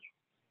cheaper place.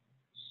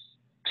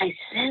 I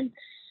sense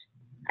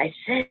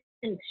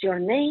your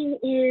name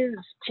is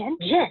Jen.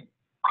 Jen.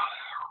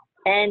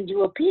 Wow. And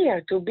you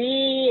appear to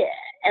be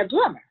a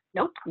plumber.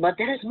 Nope. But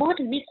there is more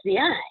than meets the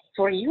eye.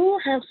 For you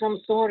have some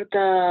sort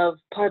of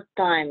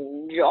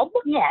part-time job?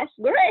 Yes.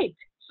 Great.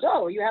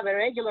 So you have a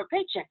regular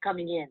paycheck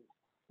coming in.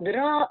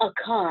 Draw a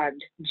card,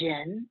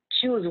 Jen.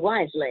 Choose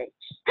wisely.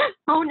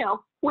 Oh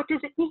no. What does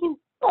it mean?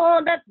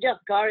 Oh, that's just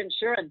car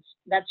insurance.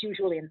 That's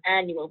usually an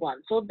annual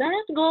one. So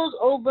that goes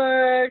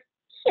over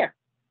here.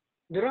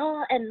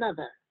 Draw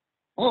another.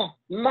 Oh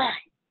my.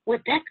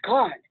 With that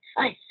card,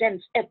 I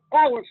sense a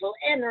powerful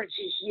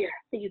energy here.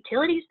 The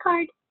utilities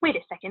card? Wait a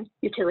second.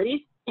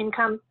 Utilities,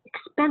 income,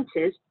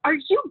 expenses. Are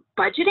you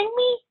budgeting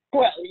me?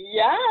 Well,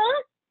 yeah.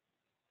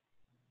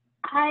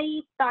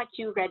 I thought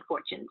you read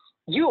fortunes.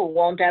 You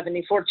won't have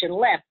any fortune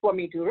left for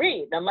me to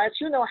read unless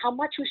you know how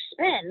much you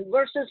spend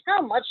versus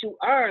how much you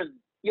earn.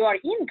 Your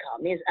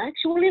income is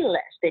actually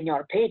less than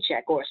your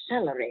paycheck or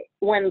salary.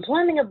 When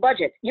planning a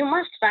budget, you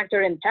must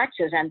factor in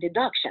taxes and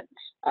deductions.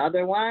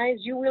 Otherwise,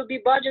 you will be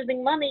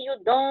budgeting money you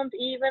don't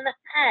even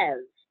have.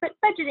 But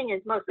budgeting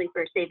is mostly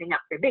for saving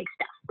up for big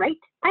stuff, right?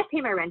 I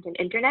pay my rent and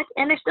internet,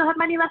 and I still have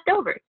money left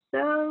over.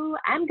 So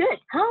I'm good.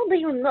 How do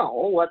you know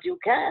what you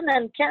can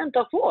and can't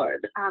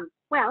afford?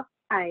 Well,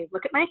 I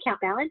look at my account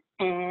balance,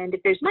 and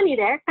if there's money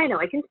there, I know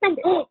I can spend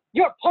it. Oh,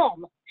 your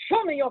palm!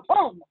 Show me your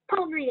palm!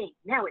 Palm reading.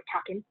 Now we're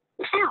talking.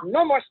 Ow.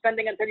 No more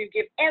spending until you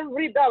give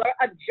every dollar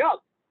a job.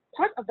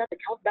 Part of that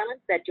account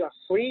balance that you're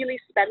freely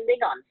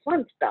spending on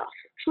fun stuff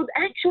should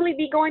actually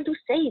be going to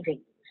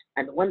savings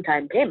and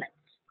one-time payments.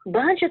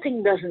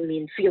 Budgeting doesn't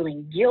mean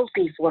feeling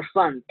guilty for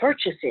fun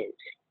purchases.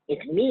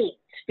 It means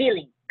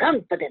feeling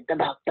confident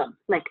about them.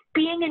 Like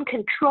being in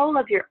control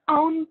of your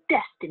own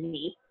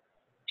destiny.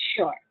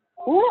 Sure.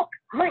 Look,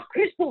 my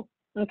crystal.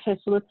 Okay,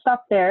 so let's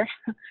stop there.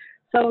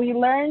 So we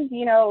learned,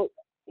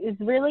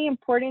 it's really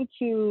important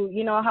to,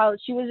 how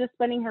she was just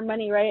spending her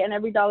money, right? And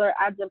every dollar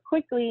adds up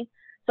quickly.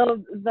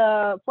 So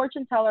the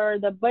fortune teller,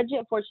 the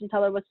budget fortune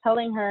teller was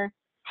telling her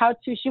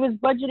she was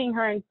budgeting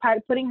her and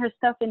putting her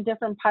stuff in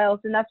different piles.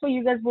 And that's what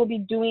you guys will be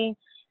doing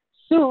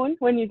soon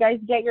when you guys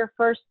get your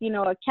first,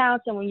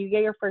 accounts and when you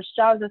get your first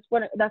jobs.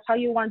 That's how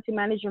you want to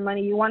manage your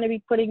money. You want to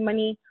be putting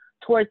money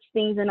towards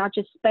things and not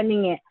just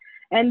spending it.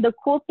 And the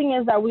cool thing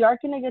is that we are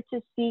going to get to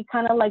see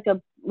kind of like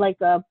a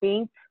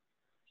bank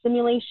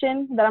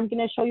simulation that I'm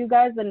going to show you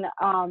guys. And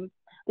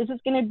this is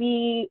going to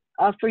be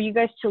for you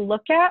guys to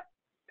look at.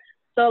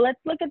 So let's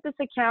look at this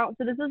account.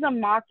 So this is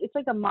it's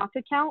like a mock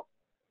account.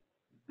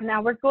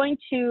 Now we're going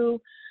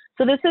to,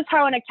 so this is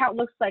how an account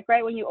looks like,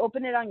 right? When you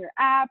open it on your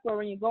app or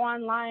when you go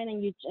online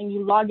and you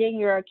log in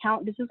your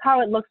account, this is how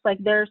it looks like.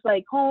 There's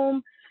like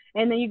home,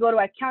 and then you go to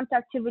account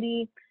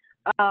activity,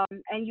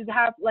 and you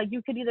have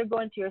you could either go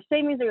into your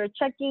savings or your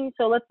checking.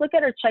 So let's look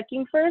at our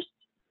checking first.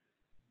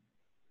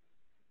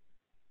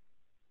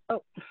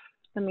 Oh,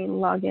 let me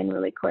log in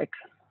really quick.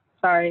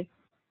 Sorry.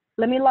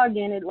 Let me log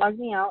in. It logged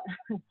me out.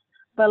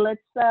 But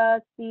let's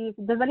see.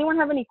 Does anyone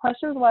have any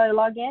questions while I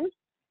log in?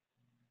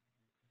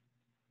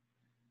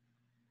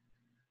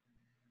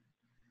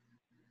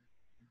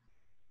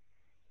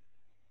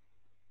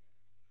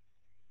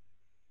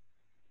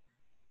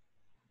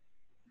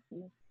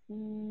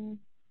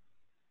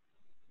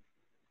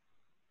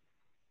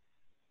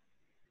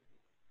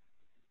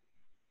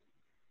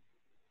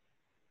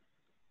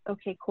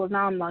 Okay, cool.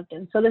 Now I'm logged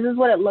in. So this is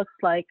what it looks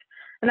like.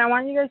 And I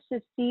want you guys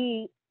to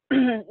see,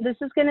 this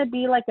is going to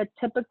be like a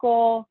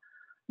typical,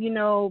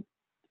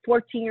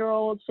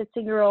 14-year-old,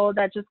 15-year-old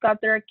that just got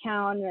their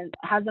account and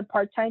has a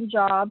part-time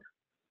job.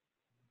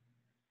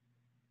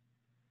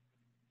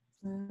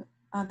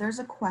 There's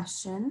a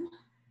question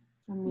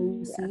from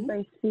Lucy. Yes,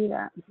 I see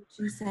that.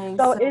 She's saying,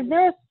 so is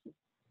there,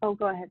 oh,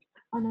 go ahead.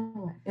 Oh,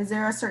 no. Is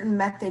there a certain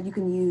method you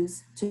can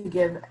use to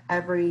give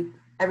everything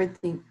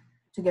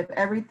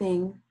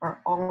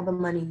or all the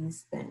money you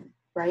spend,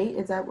 right?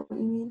 Is that what you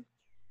mean?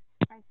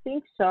 I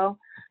think so.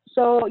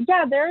 So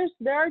yeah, there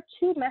are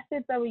two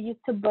methods that we use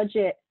to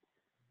budget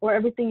or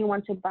everything you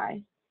want to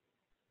buy.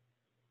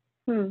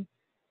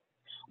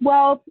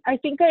 Well, I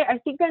think I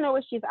know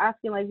what she's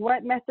asking. Like,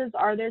 what methods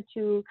are there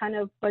to kind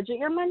of budget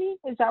your money?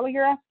 Is that what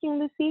you're asking,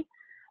 Lucy?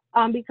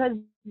 Because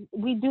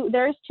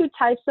there's two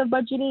types of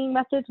budgeting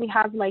methods. We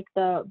have like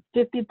the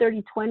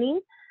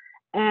 50-30-20,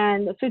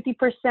 and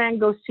 50%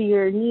 goes to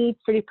your needs,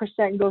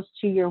 30% goes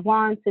to your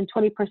wants, and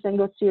 20%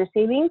 goes to your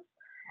savings.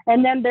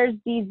 And then there's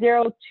the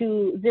 0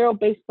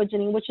 based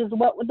budgeting, which is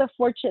what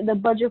the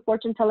budget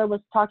fortune teller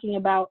was talking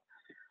about.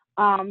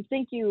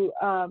 Thank you,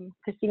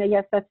 Christina.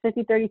 Yes, that's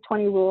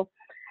 50-30-20 rule.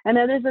 And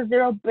then there's a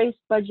 0 based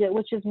budget,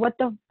 which is what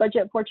the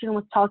budget fortune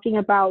was talking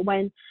about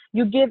when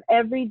you give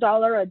every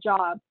dollar a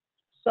job.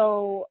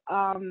 So,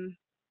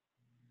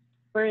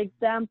 for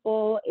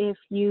example, if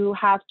you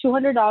have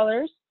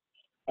 $200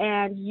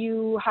 and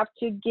you have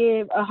to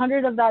give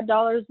 $100 of that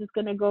dollars is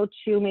going to go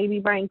to maybe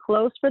buying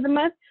clothes for the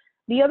month.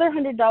 The other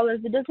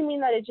 $100, it doesn't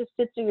mean that it just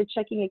sits in your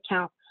checking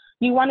account.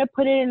 You want to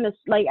put it in this,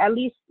 at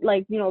least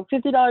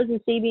 $50 in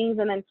savings,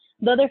 and then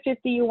the other $50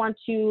 you want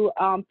to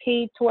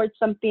pay towards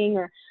something,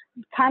 or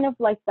kind of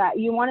like that.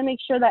 You want to make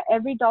sure that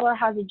every dollar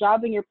has a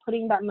job and you're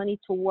putting that money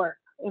to work,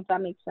 if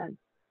that makes sense.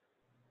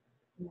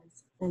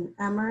 Yes. and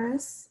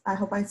Amaris, I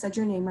hope I said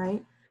your name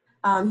right.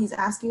 He's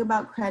asking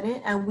about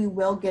credit, and we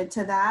will get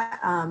to that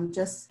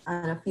just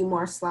on a few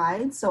more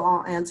slides. So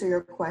I'll answer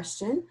your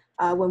question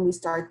when we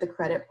start the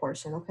credit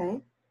portion, okay?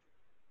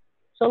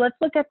 So let's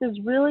look at this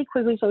really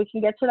quickly so we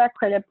can get to that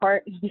credit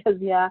part because,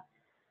 yeah.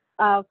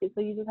 Okay,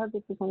 so you just have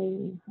to click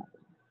on.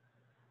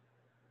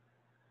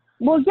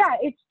 Well, yeah,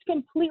 it's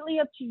completely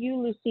up to you,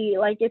 Lucy.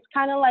 Like, it's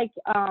kind of like,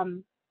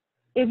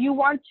 if you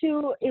want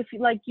to, if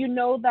like you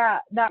know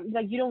that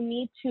like you don't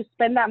need to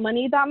spend that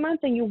money that month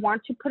and you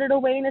want to put it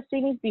away in a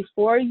savings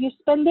before you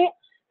spend it,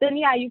 then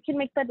yeah, you can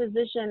make that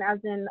decision as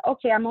in,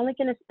 okay, I'm only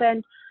going to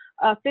spend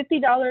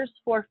 $50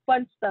 for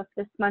fun stuff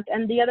this month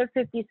and the other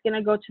 50 is going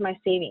to go to my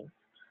savings.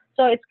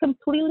 So it's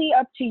completely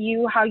up to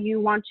you how you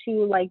want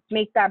to like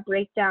make that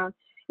breakdown.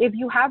 If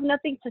you have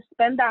nothing to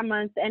spend that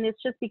month and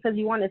it's just because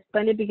you want to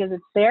spend it because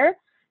it's there,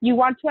 you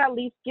want to at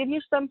least give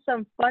yourself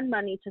some fun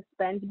money to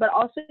spend, but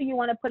also you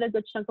want to put a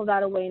good chunk of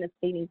that away in a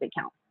savings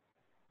account.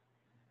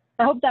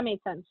 I hope that made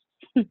sense.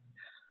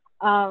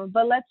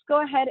 But let's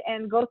go ahead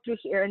and go through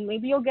here and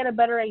maybe you'll get a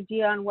better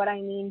idea on what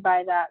I mean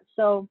by that.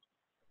 So,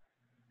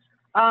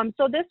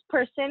 so this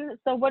person,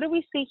 so what do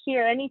we see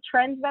here? Any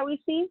trends that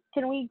we see?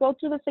 Can we go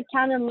through this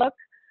account and look?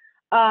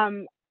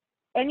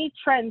 Any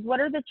trends? What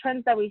are the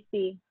trends that we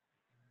see?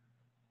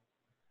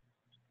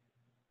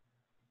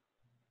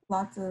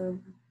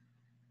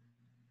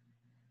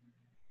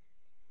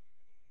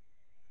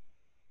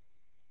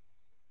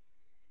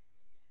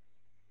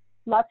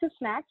 Lots of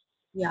snacks.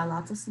 Yeah,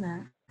 lots of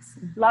snacks.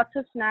 Lots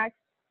of snacks.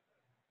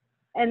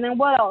 And then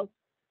what else?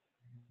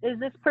 Is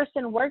this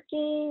person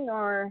working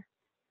or?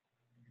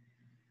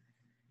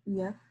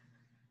 Yeah.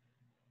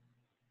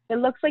 It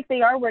looks like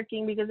they are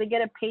working because they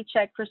get a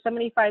paycheck for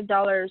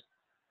 $75.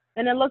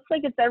 And it looks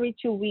like it's every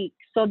 2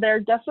 weeks. So they're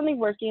definitely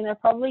working. They're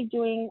probably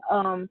doing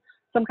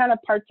some kind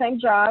of part-time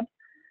job.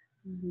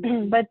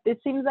 Mm-hmm. But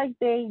it seems like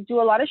they do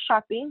a lot of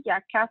shopping. Yeah,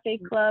 cafe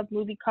club,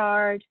 movie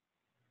card.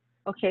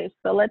 Okay,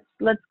 so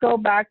let's go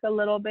back a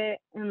little bit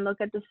and look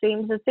at the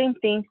same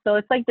thing. So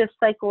it's like this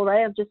cycle,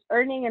 right, of just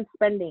earning and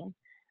spending.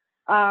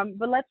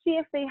 But let's see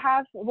if they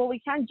have, well, we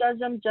can't judge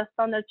them just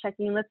on their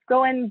checking. Let's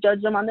go and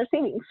judge them on their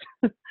savings.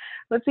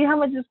 Let's see how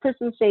much this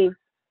person saves.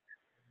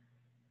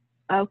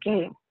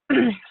 Okay,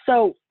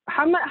 so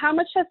how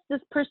much has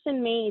this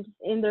person made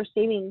in their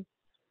savings?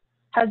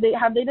 Have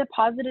they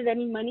deposited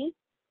any money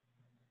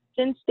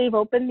since they've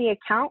opened the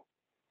account?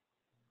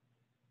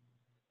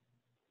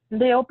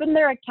 They opened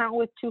their account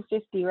with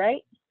 $250,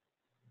 right?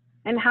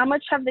 And how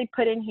much have they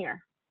put in here?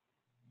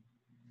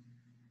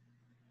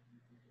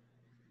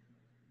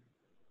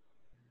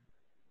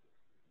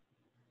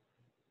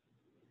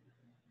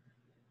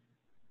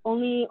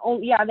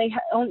 Yeah,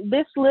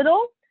 this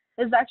little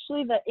is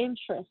actually the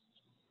interest.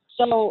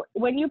 So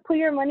when you put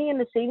your money in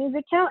the savings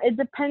account, it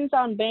depends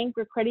on bank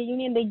or credit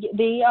union. They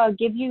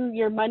give you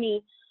your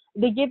money.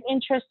 They give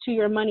interest to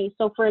your money.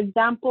 So for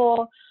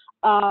example,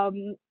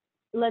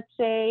 let's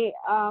say,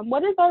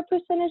 what is our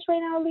percentage right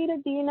now, Lita?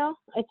 Do you know?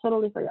 I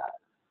totally forgot.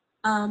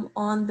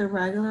 On the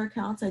regular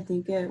accounts, I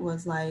think it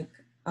was like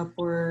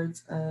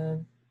upwards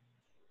of,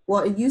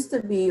 well, it used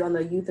to be on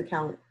the youth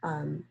account,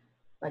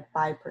 like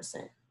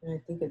 5%, and I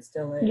think it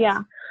still is.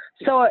 Yeah.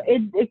 So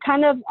it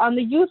kind of on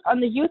the youth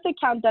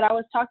account that I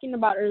was talking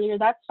about earlier,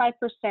 that's 5%,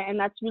 and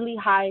that's really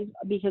high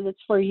because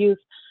it's for youth.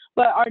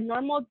 But our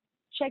normal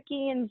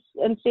checking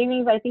and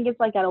savings, I think it's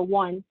like at a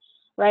 1.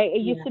 Right?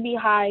 It used to be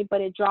high,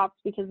 but it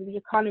dropped because of the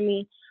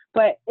economy.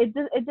 But it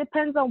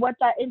depends on what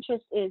that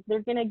interest is.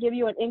 They're going to give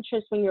you an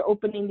interest when you're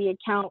opening the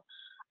account.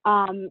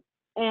 And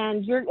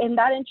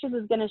that interest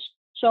is going to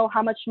show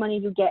how much money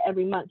you get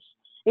every month.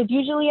 It's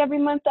usually every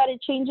month that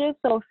it changes.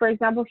 So for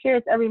example, here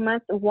it's every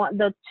month.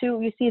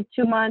 You see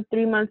 2 months,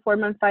 3 months, 4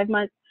 months, 5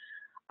 months.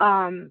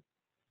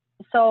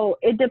 So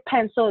it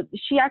depends. So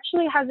she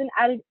actually hasn't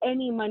added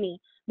any money.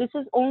 This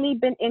has only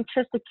been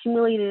interest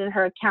accumulated in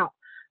her account.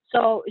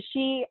 So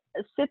she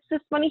sits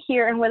this money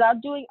here, and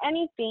without doing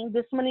anything,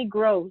 this money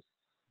grows.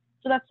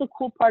 So that's the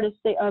cool part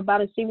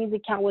about a savings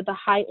account with a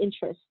high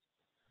interest.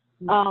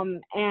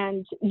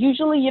 And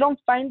usually you don't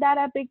find that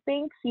at big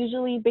banks.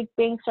 Usually big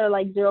banks are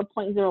like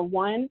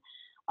 0.01.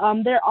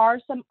 There are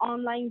some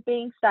online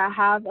banks that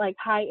have like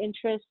high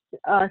interest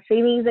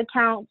savings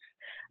accounts,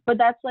 but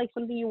that's like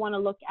something you want to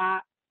look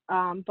at.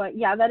 But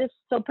yeah, that is,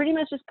 so pretty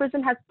much this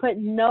person has put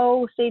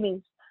no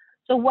savings.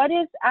 So what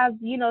is, as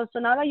you know, so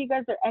now that you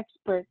guys are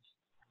experts,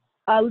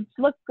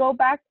 let's go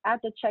back at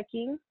the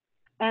checking,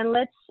 and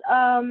let's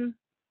kind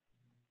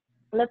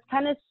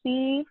of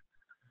see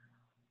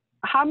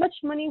how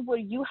much money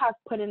would you have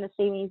put in a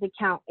savings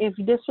account if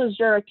this was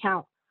your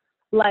account.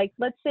 Like,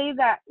 let's say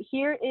that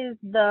here is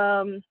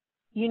the,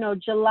 June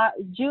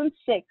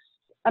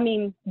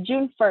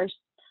 1st,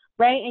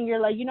 right? And you're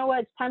like, you know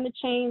what, it's time to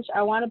change.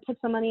 I want to put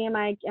some money in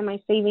my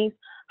savings.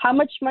 How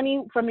much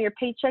money from your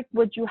paycheck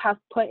would you have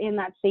put in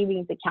that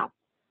savings account?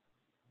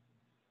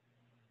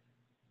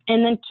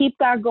 And then keep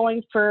that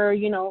going for,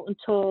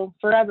 until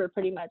forever,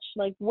 pretty much.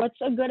 Like, what's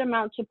a good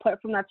amount to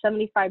put from that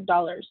 $75,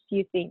 do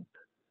you think?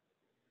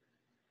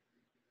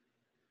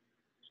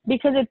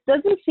 because it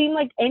doesn't seem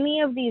like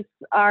any of these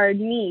are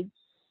needs,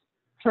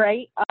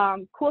 right?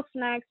 Cool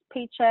snacks,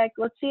 paycheck.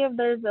 Let's see if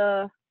there's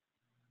a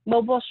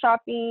mobile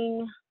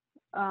shopping.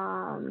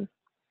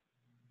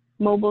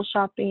 Mobile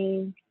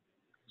shopping.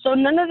 So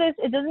none of this,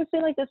 it doesn't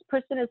seem like this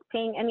person is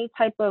paying any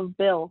type of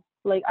bill.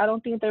 Like, I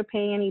don't think they're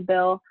paying any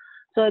bill.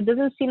 So it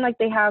doesn't seem like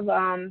they have,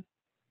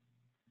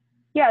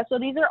 yeah, so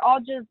these are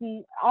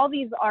all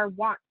these are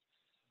wants.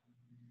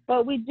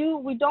 But we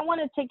don't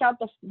want to take out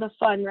the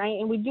fun, right?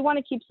 And we do want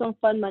to keep some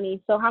fun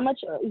money. So how much,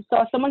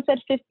 so someone said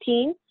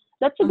 15.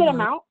 That's a good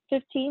amount,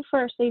 15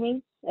 for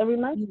savings every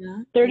month. Yeah.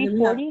 30,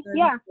 40, 30,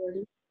 yeah.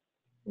 40.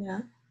 Yeah,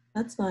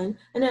 that's fine.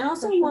 And I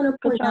also want to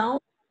point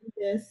out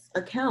this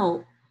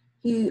account,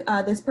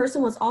 this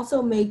person was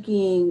also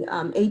making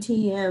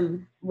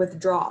ATM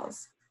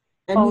withdrawals.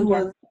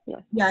 And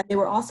they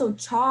were also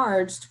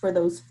charged for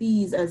those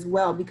fees as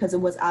well because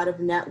it was out of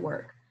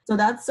network. So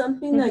that's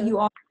something that you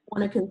also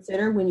want to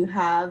consider when you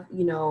have,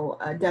 you know,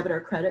 a debit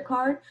or credit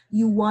card.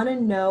 You want to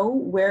know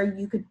where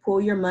you could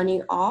pull your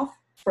money off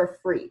for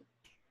free.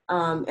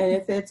 And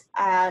if it's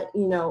at,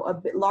 you know, a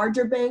bit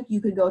larger bank,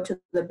 you could go to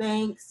the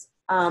banks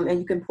and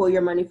you can pull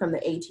your money from the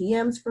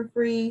ATMs for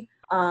free.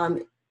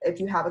 If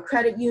you have a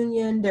credit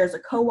union, there's a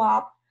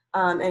co-op,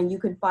 and you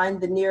can find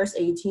the nearest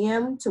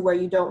ATM to where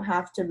you don't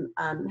have to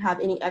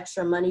have any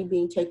extra money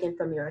being taken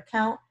from your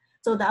account.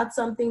 So that's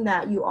something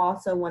that you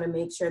also want to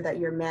make sure that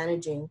you're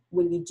managing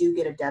when you do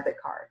get a debit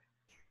card.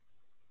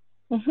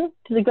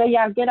 Good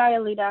eye,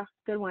 Alita.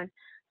 Good one.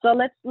 So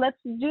let's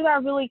do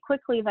that really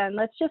quickly then.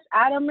 Let's just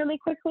add them really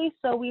quickly.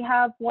 So we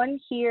have one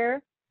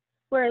here.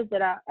 Where is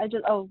it at?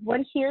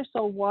 One here.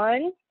 So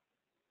 1.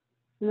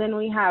 Then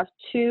we have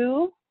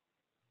 2.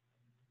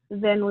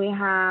 Then we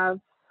have,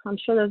 I'm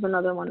sure there's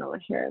another one over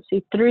here.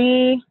 See,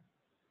 3,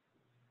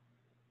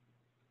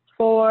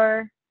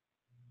 4.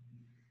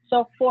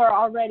 So 4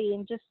 already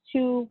in just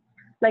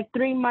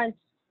 3 months.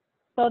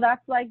 So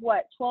that's like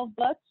what, $12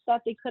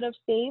 that they could have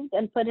saved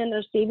and put in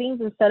their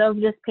savings instead of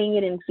just paying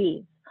it in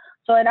fees.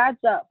 So it adds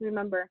up,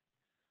 remember.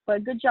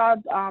 But good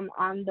job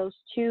on those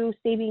 2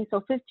 savings.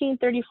 So 15,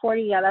 30,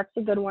 40, yeah, that's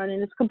a good one.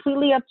 And it's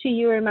completely up to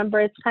you.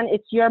 Remember,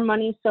 it's your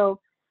money,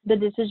 so the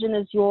decision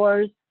is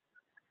yours.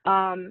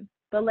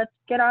 But let's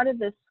get out of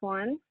this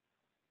one.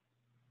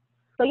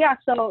 So yeah,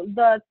 so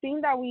the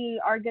thing that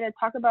we are gonna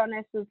talk about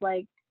next is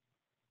like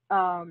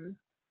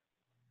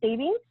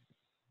savings.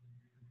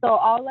 So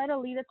I'll let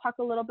Alita talk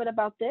a little bit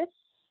about this.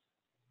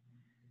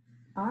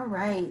 All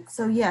right.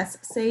 So yes,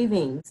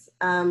 savings.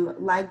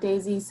 Like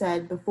Daisy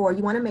said before,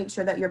 you want to make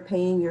sure that you're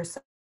paying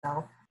yourself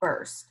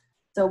first.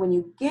 So when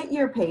you get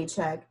your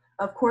paycheck,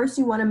 of course,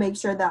 you want to make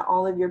sure that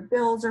all of your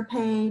bills are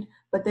paid.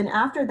 But then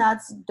after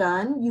that's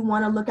done, you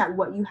want to look at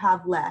what you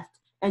have left.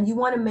 And you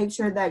want to make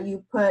sure that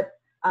you put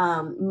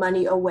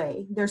money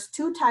away. There's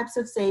 2 types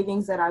of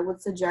savings that I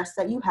would suggest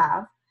that you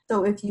have.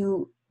 So if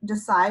you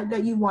decide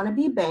that you want to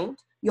be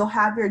banked, you'll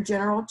have your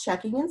general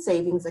checking and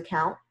savings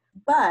account.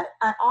 But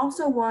I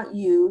also want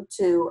you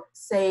to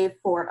save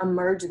for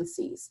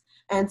emergencies.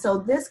 And so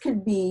this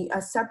could be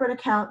a separate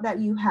account that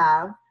you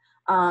have.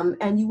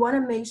 And you want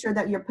to make sure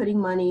that you're putting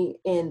money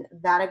in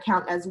that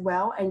account as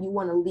well. And you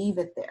want to leave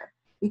it there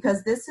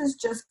because this is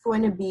just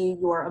going to be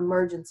your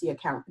emergency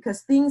account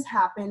because things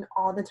happen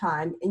all the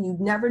time and you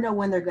never know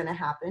when they're going to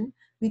happen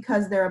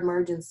because they're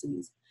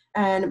emergencies.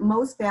 And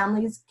most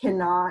families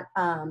cannot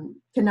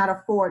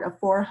afford a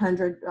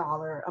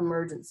 $400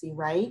 emergency,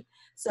 right?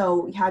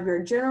 So you have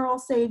your general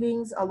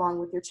savings along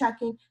with your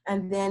checking,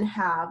 and then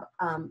have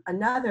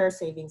another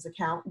savings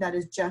account that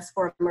is just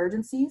for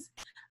emergencies.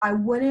 I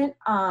wouldn't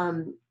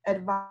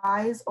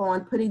advise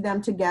on putting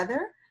them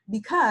together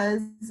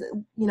because,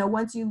 you know,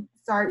 once you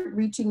start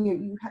reaching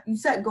you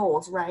set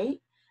goals,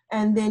 right?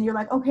 And then you're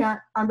like, okay,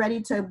 I'm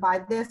ready to buy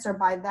this or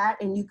buy that,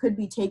 and you could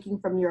be taking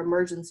from your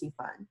emergency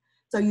fund.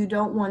 So you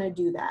don't want to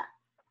do that.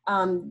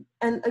 And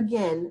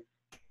again,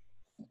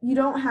 you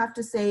don't have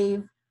to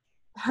save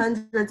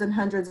hundreds and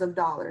hundreds of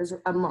dollars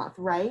a month,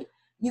 right?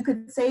 You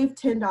could save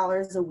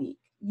 $10 a week.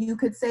 You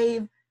could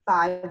save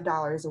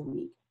 $5 a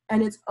week.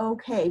 And it's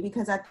okay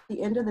because at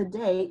the end of the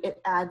day,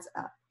 it adds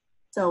up.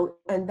 So,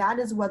 and that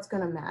is what's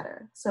going to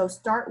matter. So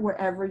start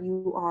wherever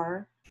you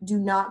are. Do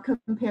not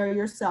compare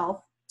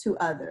yourself to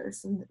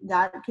others.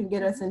 That can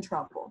get us in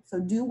trouble. So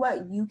do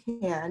what you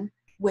can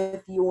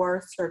with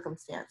your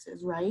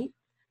circumstances, right?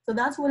 So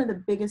that's one of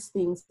the biggest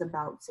things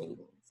about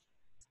savings.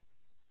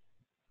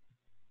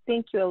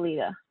 Thank you,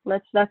 Alita.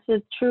 That's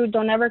true.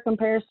 Don't ever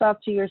compare yourself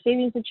to your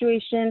saving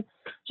situation.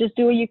 Just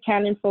do what you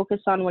can and focus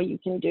on what you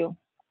can do.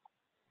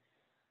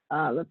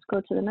 Let's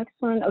go to the next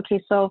one.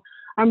 Okay, so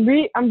I'm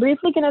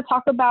briefly going to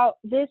talk about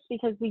this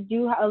because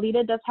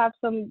Alita does have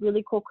some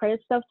really cool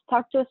credit stuff to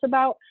talk to us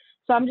about.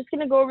 So I'm just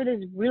going to go over this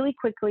really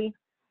quickly.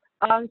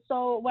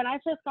 So when I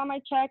first got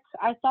my check,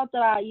 I thought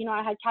that,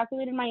 I had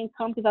calculated my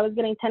income because I was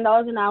getting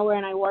 $10 an hour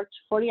and I worked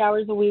 40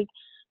 hours a week.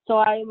 So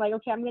I'm like,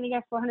 okay, I'm going to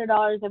get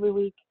 $400 every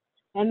week.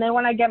 And then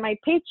when I get my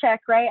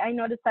paycheck, right, I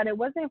noticed that it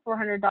wasn't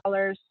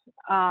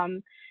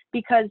 $400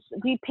 because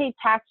we pay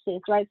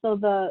taxes, right? So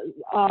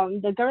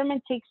the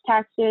government takes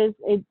taxes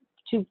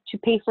to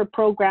pay for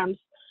programs.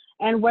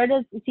 And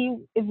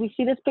if we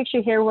see this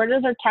picture here, where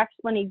does our tax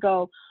money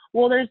go?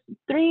 Well, there's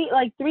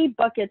three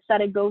buckets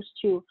that it goes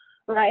to,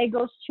 right? It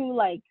goes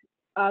to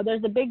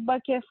there's a big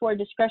bucket for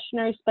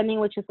discretionary spending,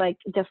 which is like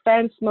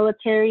defense,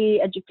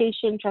 military,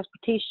 education,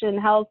 transportation,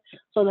 health.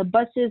 So the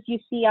buses you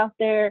see out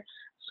there,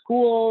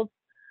 schools.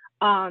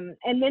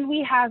 And then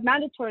we have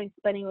mandatory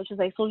spending, which is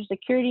like Social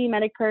Security,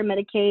 Medicare,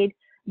 Medicaid,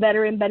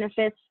 veteran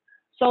benefits.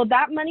 So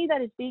that money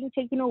that is being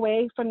taken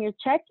away from your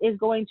check is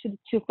going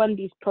to fund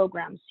these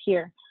programs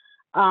here.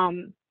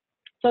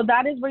 So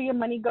that is where your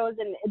money goes.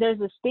 And there's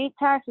a state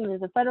tax and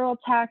there's a federal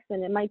tax,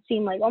 and it might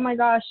seem like, oh my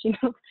gosh,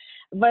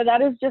 but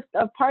that is just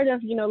a part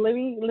of,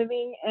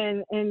 living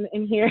and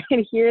here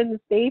in the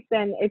States.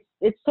 And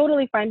it's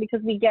totally fine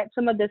because we get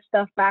some of this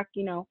stuff back,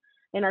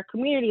 in our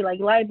community, like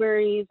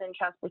libraries and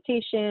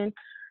transportation.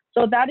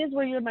 So that is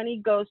where your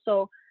money goes.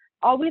 So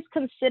always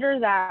consider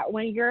that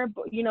when you're,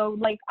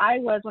 like I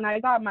was, when I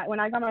got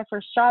my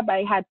first job,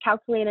 I had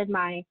calculated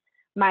my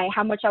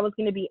how much I was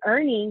going to be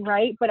earning,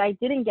 right? But I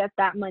didn't get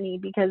that money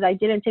because I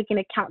didn't take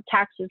into account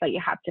taxes that you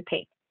have to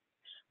pay.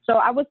 So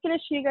I was going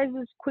to show you guys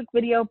this quick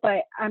video,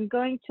 but I'm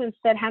going to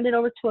instead hand it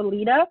over to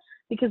Alita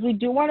because we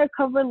do want to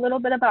cover a little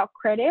bit about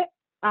credit,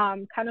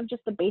 kind of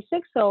just the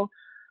basics. So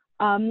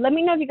let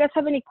me know if you guys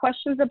have any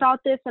questions about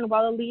this, and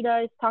while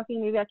Alita is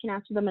talking, maybe I can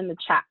answer them in the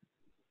chat.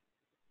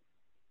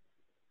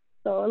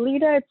 So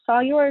Alita, it's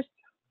all yours.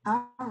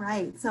 All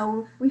right,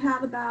 so we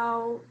have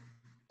about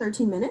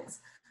 13 minutes.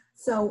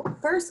 So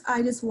first,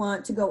 I just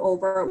want to go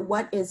over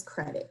what is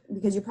credit,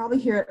 because you probably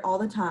hear it all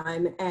the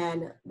time.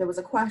 And there was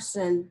a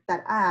question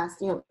that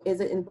asked,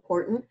 is it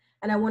important?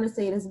 And I want to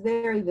say it is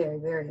very, very,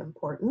 very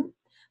important.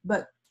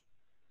 But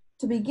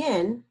to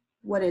begin,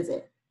 what is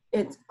it?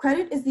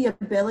 Credit is the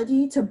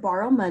ability to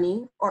borrow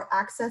money or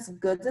access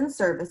goods and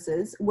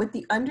services with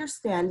the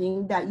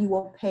understanding that you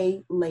will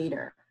pay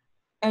later.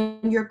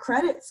 And your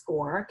credit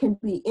score can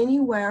be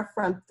anywhere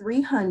from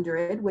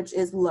 300, which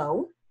is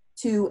low,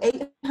 to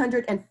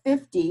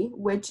 850,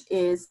 which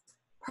is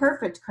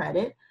perfect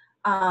credit.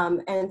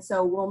 And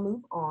so we'll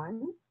move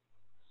on.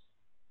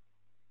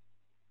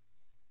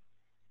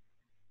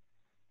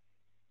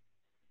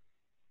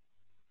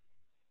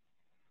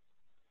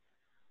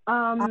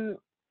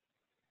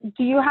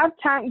 Do you have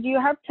time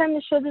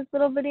to show this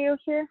little video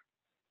here?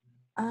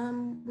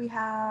 We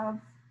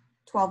have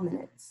 12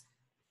 minutes.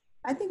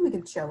 I think we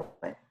could show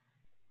it.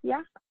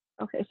 Yeah.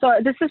 Okay. So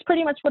this is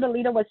pretty much what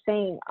Alita was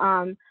saying.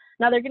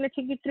 Now they're going to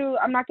take you through,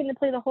 I'm not going to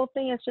play the whole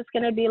thing. It's just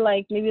going to be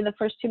like maybe the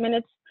first 2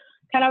 minutes,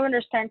 kind of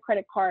understand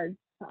credit cards.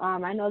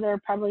 I know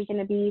they're probably going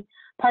to be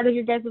part of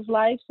your guys'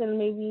 lives in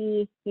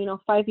maybe,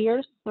 5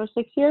 years or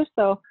 6 years.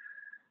 So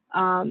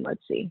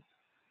let's see.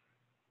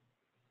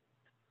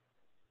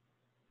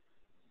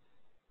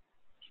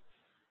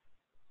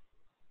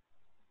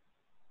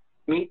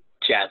 Meet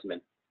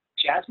Jasmine.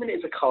 Jasmine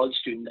is a college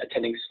student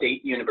attending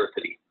State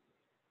University.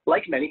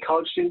 Like many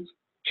college students,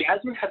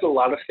 Jasmine has a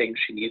lot of things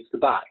she needs to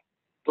buy: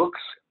 books,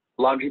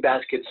 laundry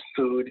baskets,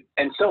 food,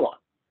 and so on.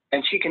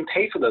 And she can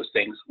pay for those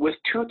things with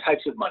two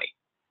types of money: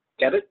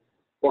 debit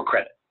or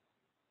credit.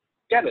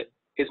 Debit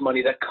is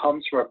money that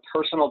comes from a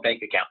personal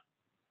bank account.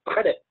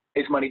 Credit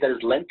is money that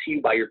is lent to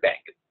you by your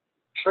bank.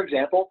 For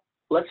example,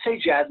 let's say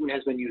Jasmine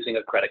has been using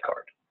a credit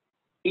card.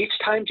 Each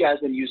time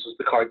Jasmine uses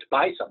the card to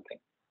buy something,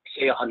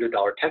 say a $100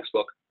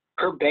 textbook,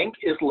 her bank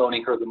is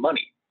loaning her the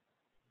money.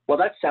 While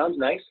that sounds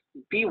nice,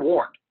 be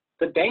warned,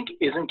 the bank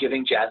isn't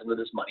giving Jasmine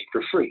this money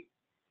for free.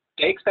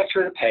 They expect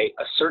her to pay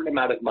a certain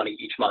amount of money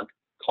each month,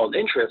 called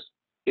interest,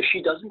 if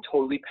she doesn't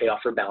totally pay off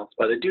her balance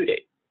by the due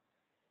date.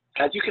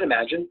 As you can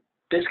imagine,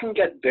 this can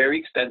get very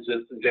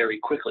expensive very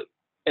quickly,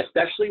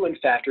 especially when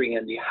factoring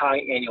in the high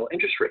annual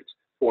interest rates,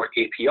 or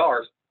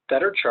APRs,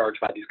 that are charged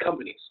by these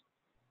companies.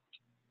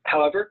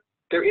 However,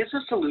 there is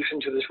a solution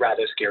to this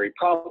rather scary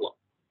problem.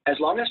 As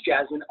long as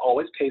Jasmine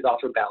always pays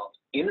off her balance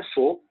in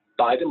full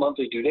by the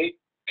monthly due date,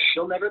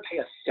 she'll never pay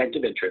a cent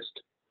of interest.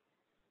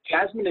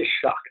 Jasmine is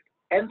shocked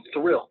and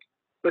thrilled,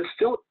 but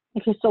still.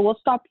 Okay, so we'll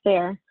stop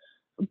there.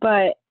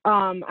 But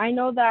I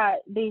know that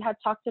they had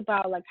talked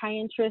about like high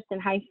interest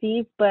and high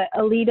fees, but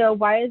Alita,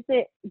 why is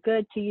it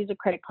good to use a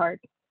credit card?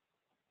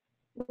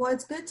 Well,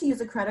 it's good to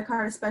use a credit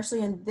card,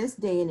 especially in this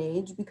day and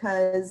age,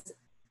 because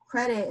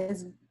credit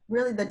is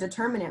really the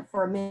determinant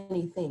for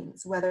many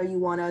things, whether you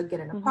want to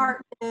get an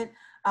apartment,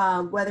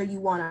 whether you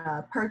want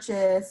to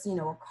purchase,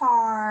 a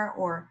car,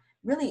 or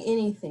really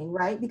anything,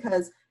 right?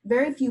 Because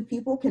very few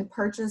people can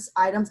purchase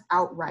items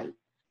outright.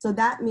 So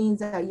that means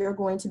that you're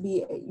going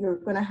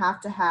to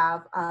have to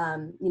have,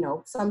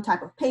 some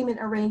type of payment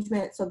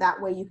arrangement. So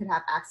that way you can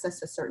have access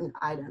to certain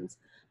items.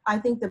 I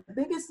think the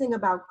biggest thing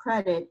about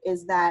credit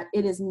is that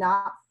it is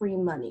not free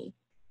money.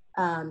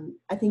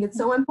 I think it's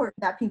so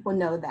important that people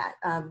know that.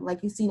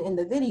 Like you've seen in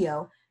the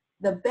video,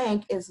 the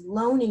bank is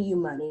loaning you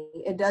money.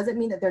 It doesn't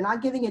mean that they're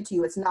not giving it to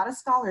you. It's not a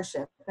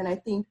scholarship. And I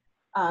think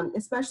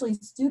especially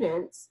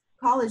students,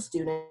 college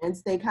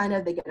students, they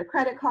get a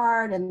credit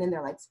card and then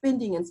they're like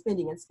spending and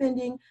spending and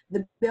spending.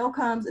 The bill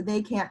comes,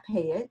 they can't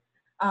pay it.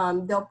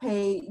 They'll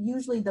pay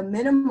usually the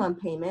minimum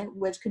payment,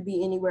 which could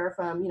be anywhere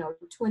from,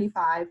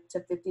 $25 to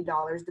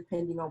 $50,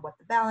 depending on what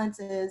the balance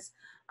is.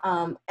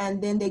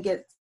 And then they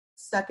get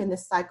stuck in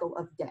this cycle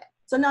of debt.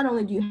 So not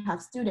only do you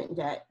have student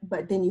debt,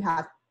 but then you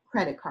have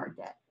credit card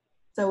debt.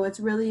 So it's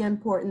really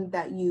important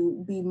that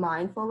you be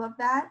mindful of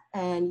that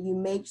and you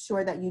make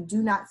sure that you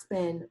do not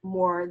spend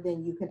more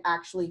than you can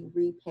actually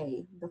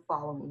repay the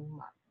following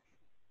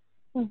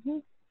month. Mm-hmm.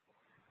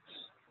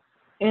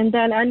 And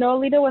then I know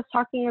Lita was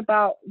talking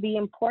about the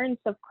importance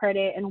of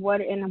credit and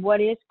what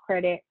is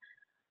credit.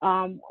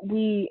 Were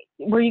you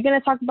going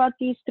to talk about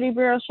these three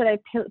bureaus? Should I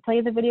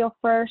play the video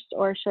first,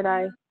 or should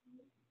I?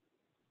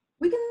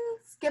 We can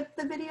skip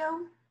the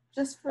video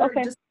just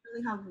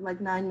really have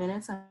like 9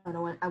 minutes. I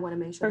want to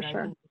make sure that I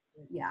can,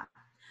 yeah.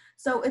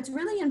 So it's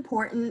really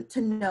important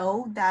to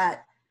know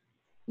that,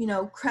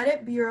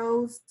 credit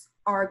bureaus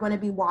are going to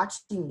be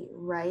watching you,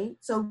 right?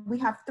 So we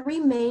have three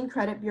main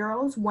credit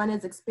bureaus. One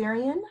is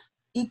Experian,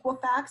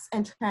 Equifax,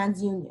 and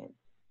TransUnion.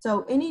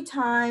 So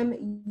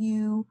anytime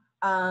you,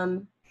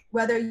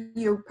 whether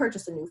you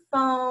purchase a new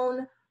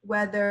phone,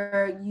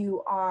 whether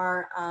you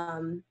are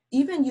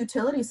even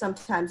utilities,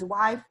 sometimes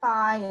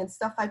Wi-Fi and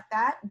stuff like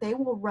that, they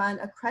will run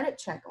a credit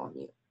check on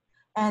you.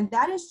 And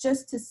that is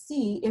just to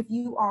see if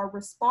you are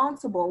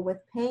responsible with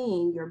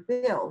paying your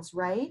bills,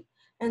 right?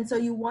 And so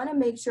you want to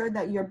make sure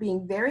that you're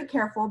being very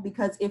careful,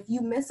 because if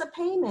you miss a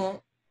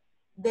payment,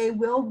 they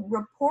will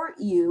report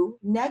you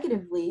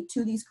negatively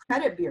to these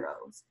credit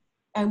bureaus.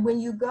 And when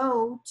you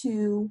go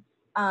to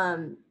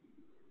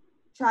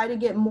try to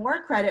get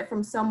more credit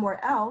from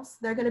somewhere else,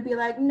 they're going to be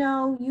like,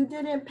 no, you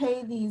didn't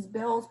pay these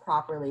bills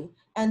properly.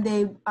 And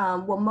they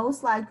will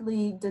most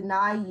likely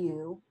deny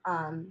you,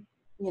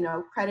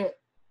 credit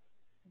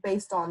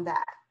based on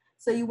that.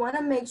 So you want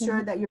to make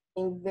sure that you're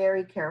being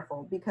very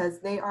careful,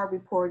 because they are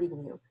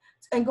reporting you.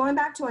 And going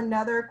back to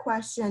another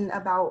question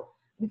about,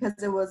 because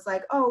it was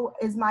like, oh,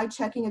 is my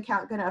checking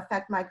account going to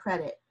affect my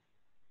credit?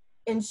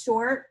 In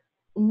short,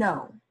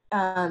 no.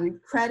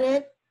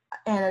 Credit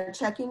and a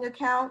checking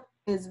account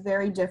is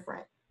very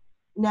different.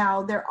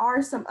 Now, there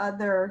are some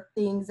other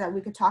things that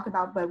we could talk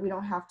about, but we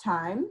don't have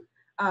time.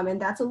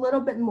 And that's a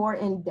little bit more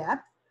in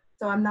depth.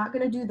 So I'm not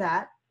going to do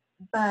that.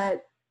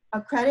 But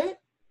a credit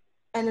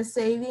and a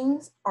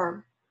savings,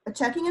 or a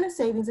checking and a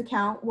savings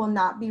account, will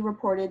not be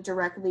reported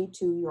directly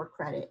to your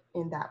credit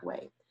in that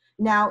way.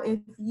 Now, if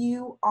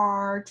you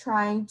are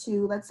trying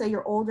to, let's say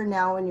you're older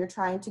now and you're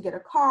trying to get a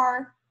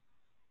car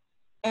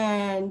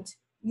and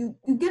you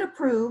get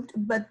approved,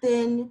 but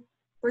then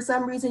for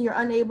some reason you're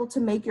unable to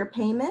make your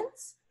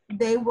payments,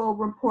 they will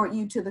report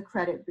you to the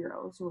credit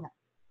bureaus,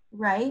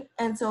 right?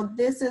 And so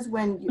this is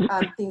when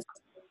things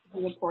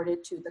are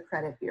reported to the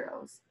credit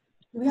bureaus.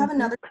 Do we have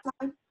another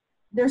slide?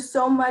 There's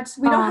so much,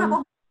 we don't have a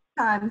whole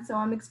time, so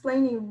I'm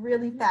explaining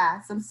really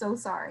fast. I'm so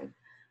sorry.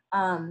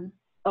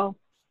 Oh,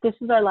 this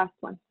is our last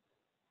one.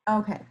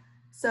 Okay,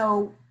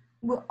 so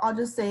I'll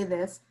just say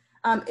this.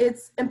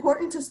 It's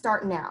important to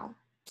start now.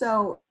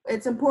 So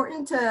it's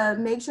important to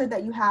make sure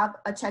that you have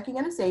a checking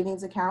and a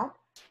savings account.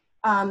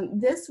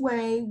 This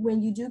way,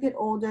 when you do get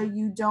older,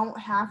 you don't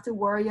have to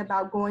worry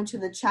about going to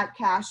the check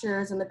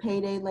cashers and the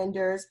payday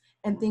lenders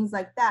and things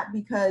like that,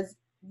 because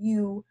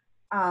you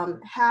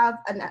have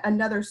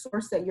another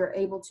source that you're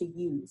able to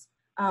use.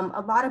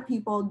 A lot of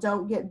people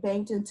don't get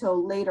banked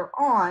until later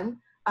on,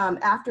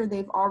 after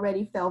they've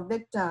already fell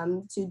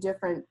victim to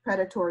different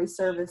predatory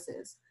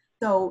services.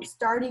 So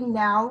starting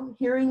now,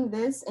 hearing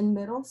this in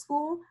middle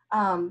school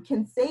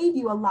can save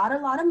you a lot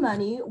of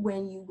money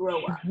when you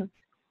grow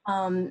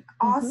up.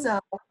 Also,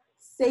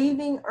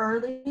 saving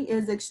early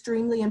is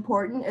extremely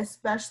important,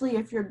 especially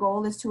if your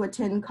goal is to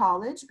attend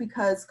college,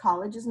 because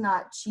college is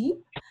not cheap.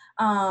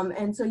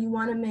 And so you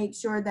want to make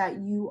sure that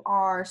you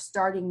are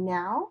starting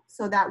now,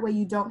 so that way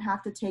you don't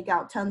have to take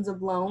out tons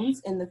of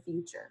loans in the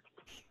future.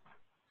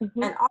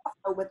 And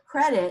also with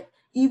credit,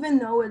 even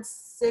though it's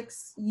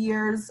 6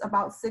 years,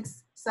 about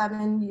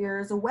 6-7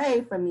 years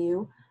away from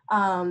you,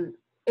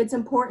 it's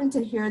important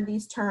to hear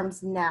these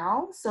terms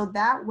now, so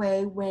that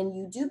way when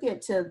you do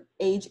get to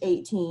age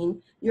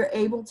 18, you're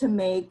able to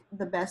make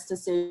the best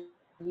decision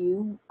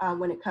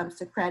when it comes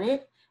to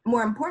credit.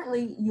 More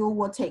importantly, you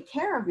will take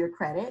care of your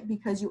credit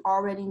because you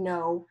already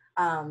know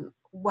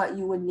what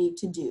you would need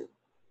to do.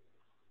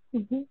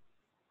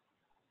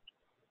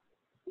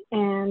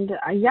 And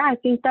yeah, I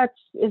think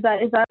is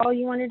that all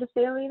you wanted to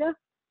say, Alita?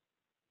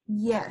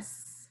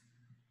 Yes.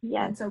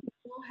 Yes. And so we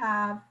will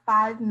have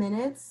 5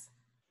 minutes.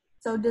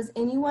 So does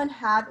anyone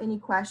have any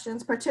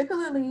questions,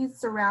 particularly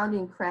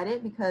surrounding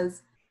credit,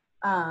 because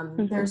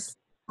there's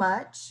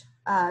much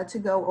to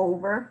go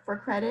over for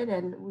credit,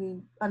 and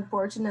we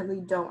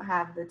unfortunately don't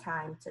have the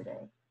time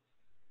today.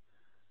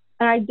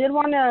 And I did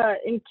want to,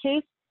 in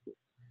case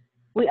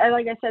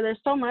like I said, there's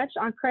so much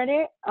on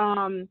credit.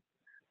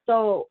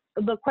 So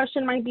the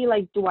question might be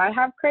like, do I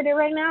have credit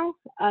right now?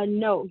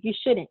 No, you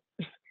shouldn't.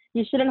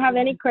 You shouldn't have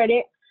any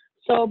credit.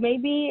 So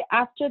maybe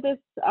after this,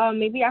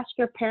 maybe ask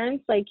your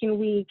parents, like, can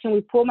we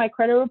pull my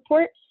credit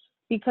report?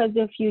 Because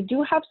if you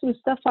do have some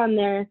stuff on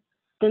there,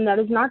 then that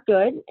is not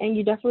good, and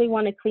you definitely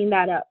want to clean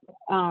that up.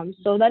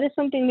 So that is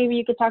something maybe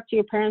you could talk to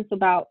your parents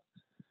about.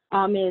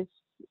 Is,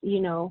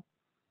 you know,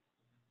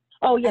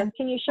 oh yes,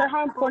 can you share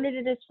how important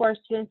it is for our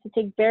students to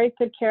take very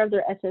good care of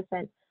their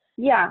SSN?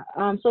 Yeah.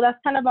 So that's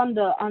kind of on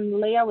the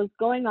lay I was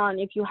going on.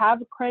 If you have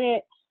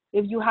credit,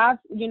 if you have,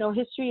 you know,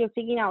 history of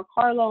taking out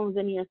car loans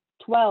and you're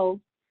 12.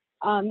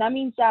 That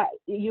means that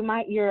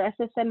your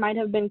SSN might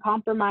have been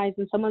compromised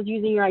and someone's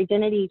using your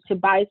identity to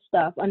buy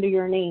stuff under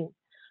your name.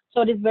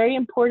 So it is very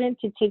important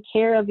to take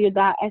care of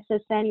that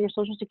SSN, your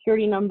social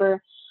security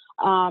number.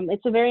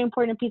 It's a very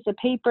important piece of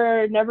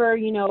paper. Never,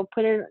 you know,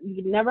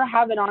 never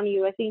have it on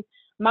you. I think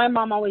my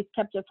mom always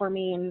kept it for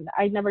me, and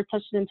I never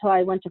touched it until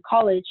I went to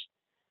college.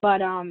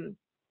 But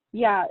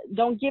yeah,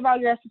 don't give out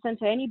your SSN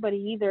to anybody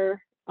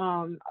either.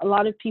 A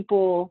lot of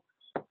people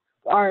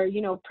are,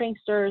 you know,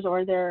 pranksters,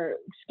 or they're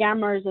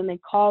scammers, and they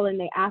call and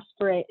they ask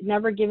for it.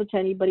 Never give it to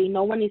anybody.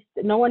 No one needs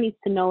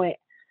to know it.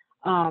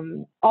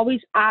 Always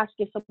ask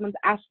if someone's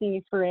asking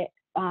you for it,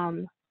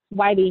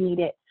 why they need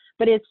it.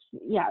 But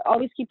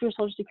always keep your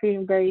social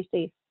security very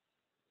safe.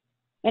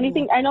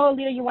 Anything? Yeah. I know,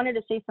 Alita, you wanted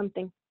to say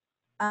something.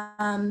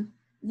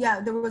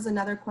 Yeah, there was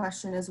another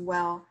question as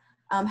well.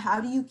 How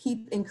do you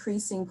keep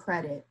increasing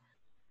credit?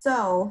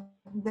 So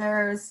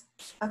there's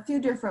a few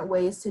different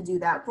ways to do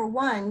that. For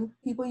one,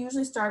 people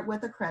usually start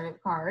with a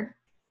credit card.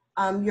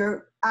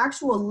 Your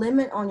actual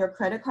limit on your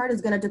credit card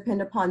is going to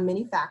depend upon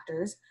many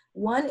factors.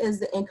 One is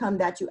the income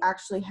that you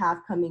actually have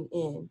coming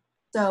in.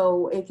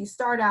 So if you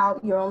start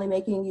out, you're only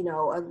making, you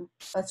know,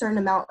 a certain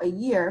amount a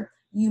year,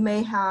 you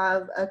may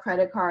have a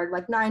credit card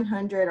like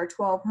 $900 or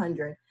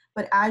 $1,200.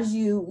 But as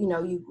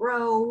you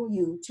grow,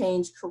 you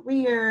change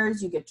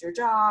careers, you get your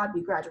job,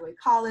 you graduate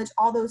college,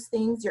 all those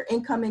things, your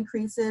income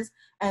increases.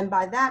 And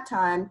by that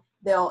time,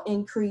 they'll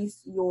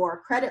increase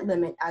your credit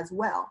limit as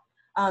well.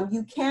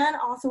 You can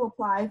also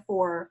apply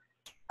for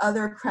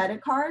other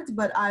credit cards,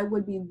 but I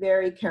would be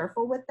very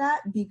careful with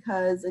that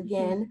because,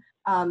 again,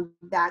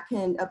 that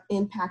can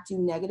impact you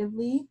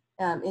negatively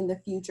in the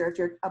future if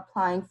you're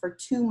applying for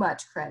too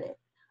much credit.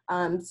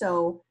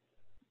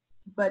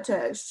 But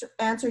to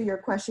answer your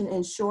question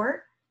in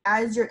short,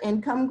 as your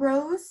income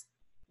grows,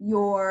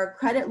 your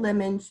credit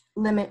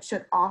limit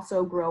should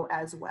also grow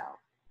as well.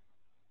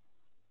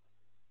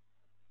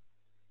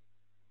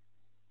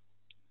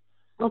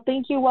 Well,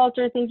 thank you,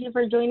 Walter. Thank you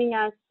for joining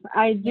us.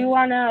 I do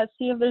want to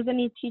see if there's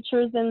any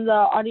teachers in the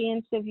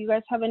audience. If you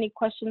guys have any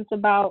questions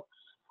about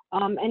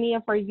any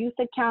of our youth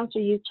accounts or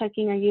youth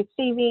checking or youth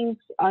savings,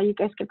 you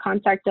guys could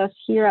contact us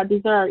here.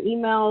 These are our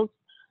emails.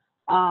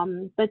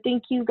 But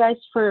thank you guys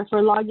for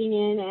logging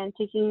in and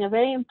taking a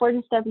very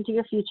important step into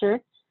your future.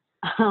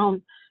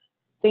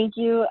 Thank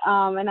you.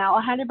 And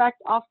I'll hand it back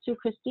off to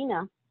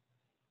Christina.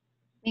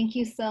 Thank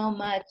you so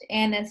much.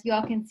 And as you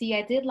all can see,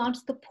 I did launch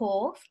the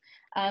polls.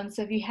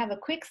 So if you have a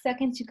quick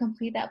second to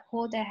complete that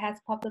poll that has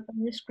popped up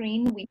on your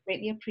screen, we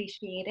greatly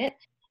appreciate it.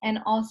 And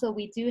also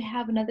we do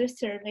have another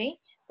survey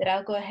that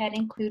I'll go ahead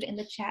and include in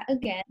the chat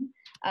again.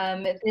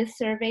 This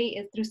survey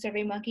is through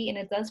SurveyMonkey, and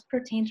it does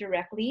pertain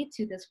directly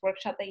to this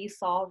workshop that you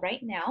saw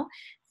right now.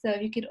 So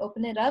if you could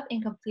open it up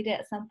and complete it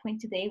at some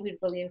point today, we'd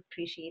really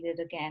appreciate it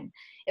again.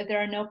 If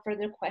there are no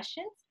further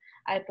questions,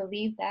 I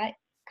believe that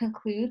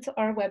concludes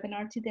our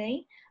webinar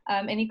today.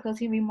 Any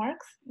closing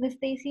remarks, Ms.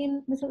 Stacy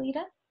and Ms.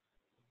 Alita?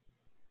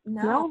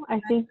 No,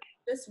 I think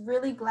I'm just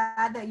really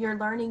glad that you're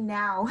learning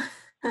now.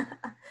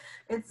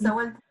 It's so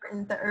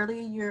important. The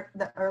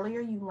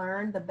earlier you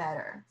learn, the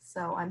better.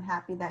 So I'm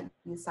happy that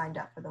you signed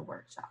up for the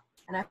workshop,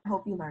 and I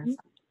hope you learned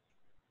something.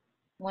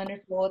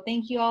 Wonderful.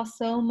 Thank you all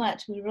so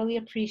much. We really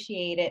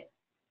appreciate it.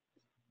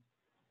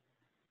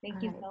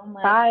 Thank you so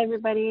much. Bye,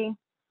 everybody.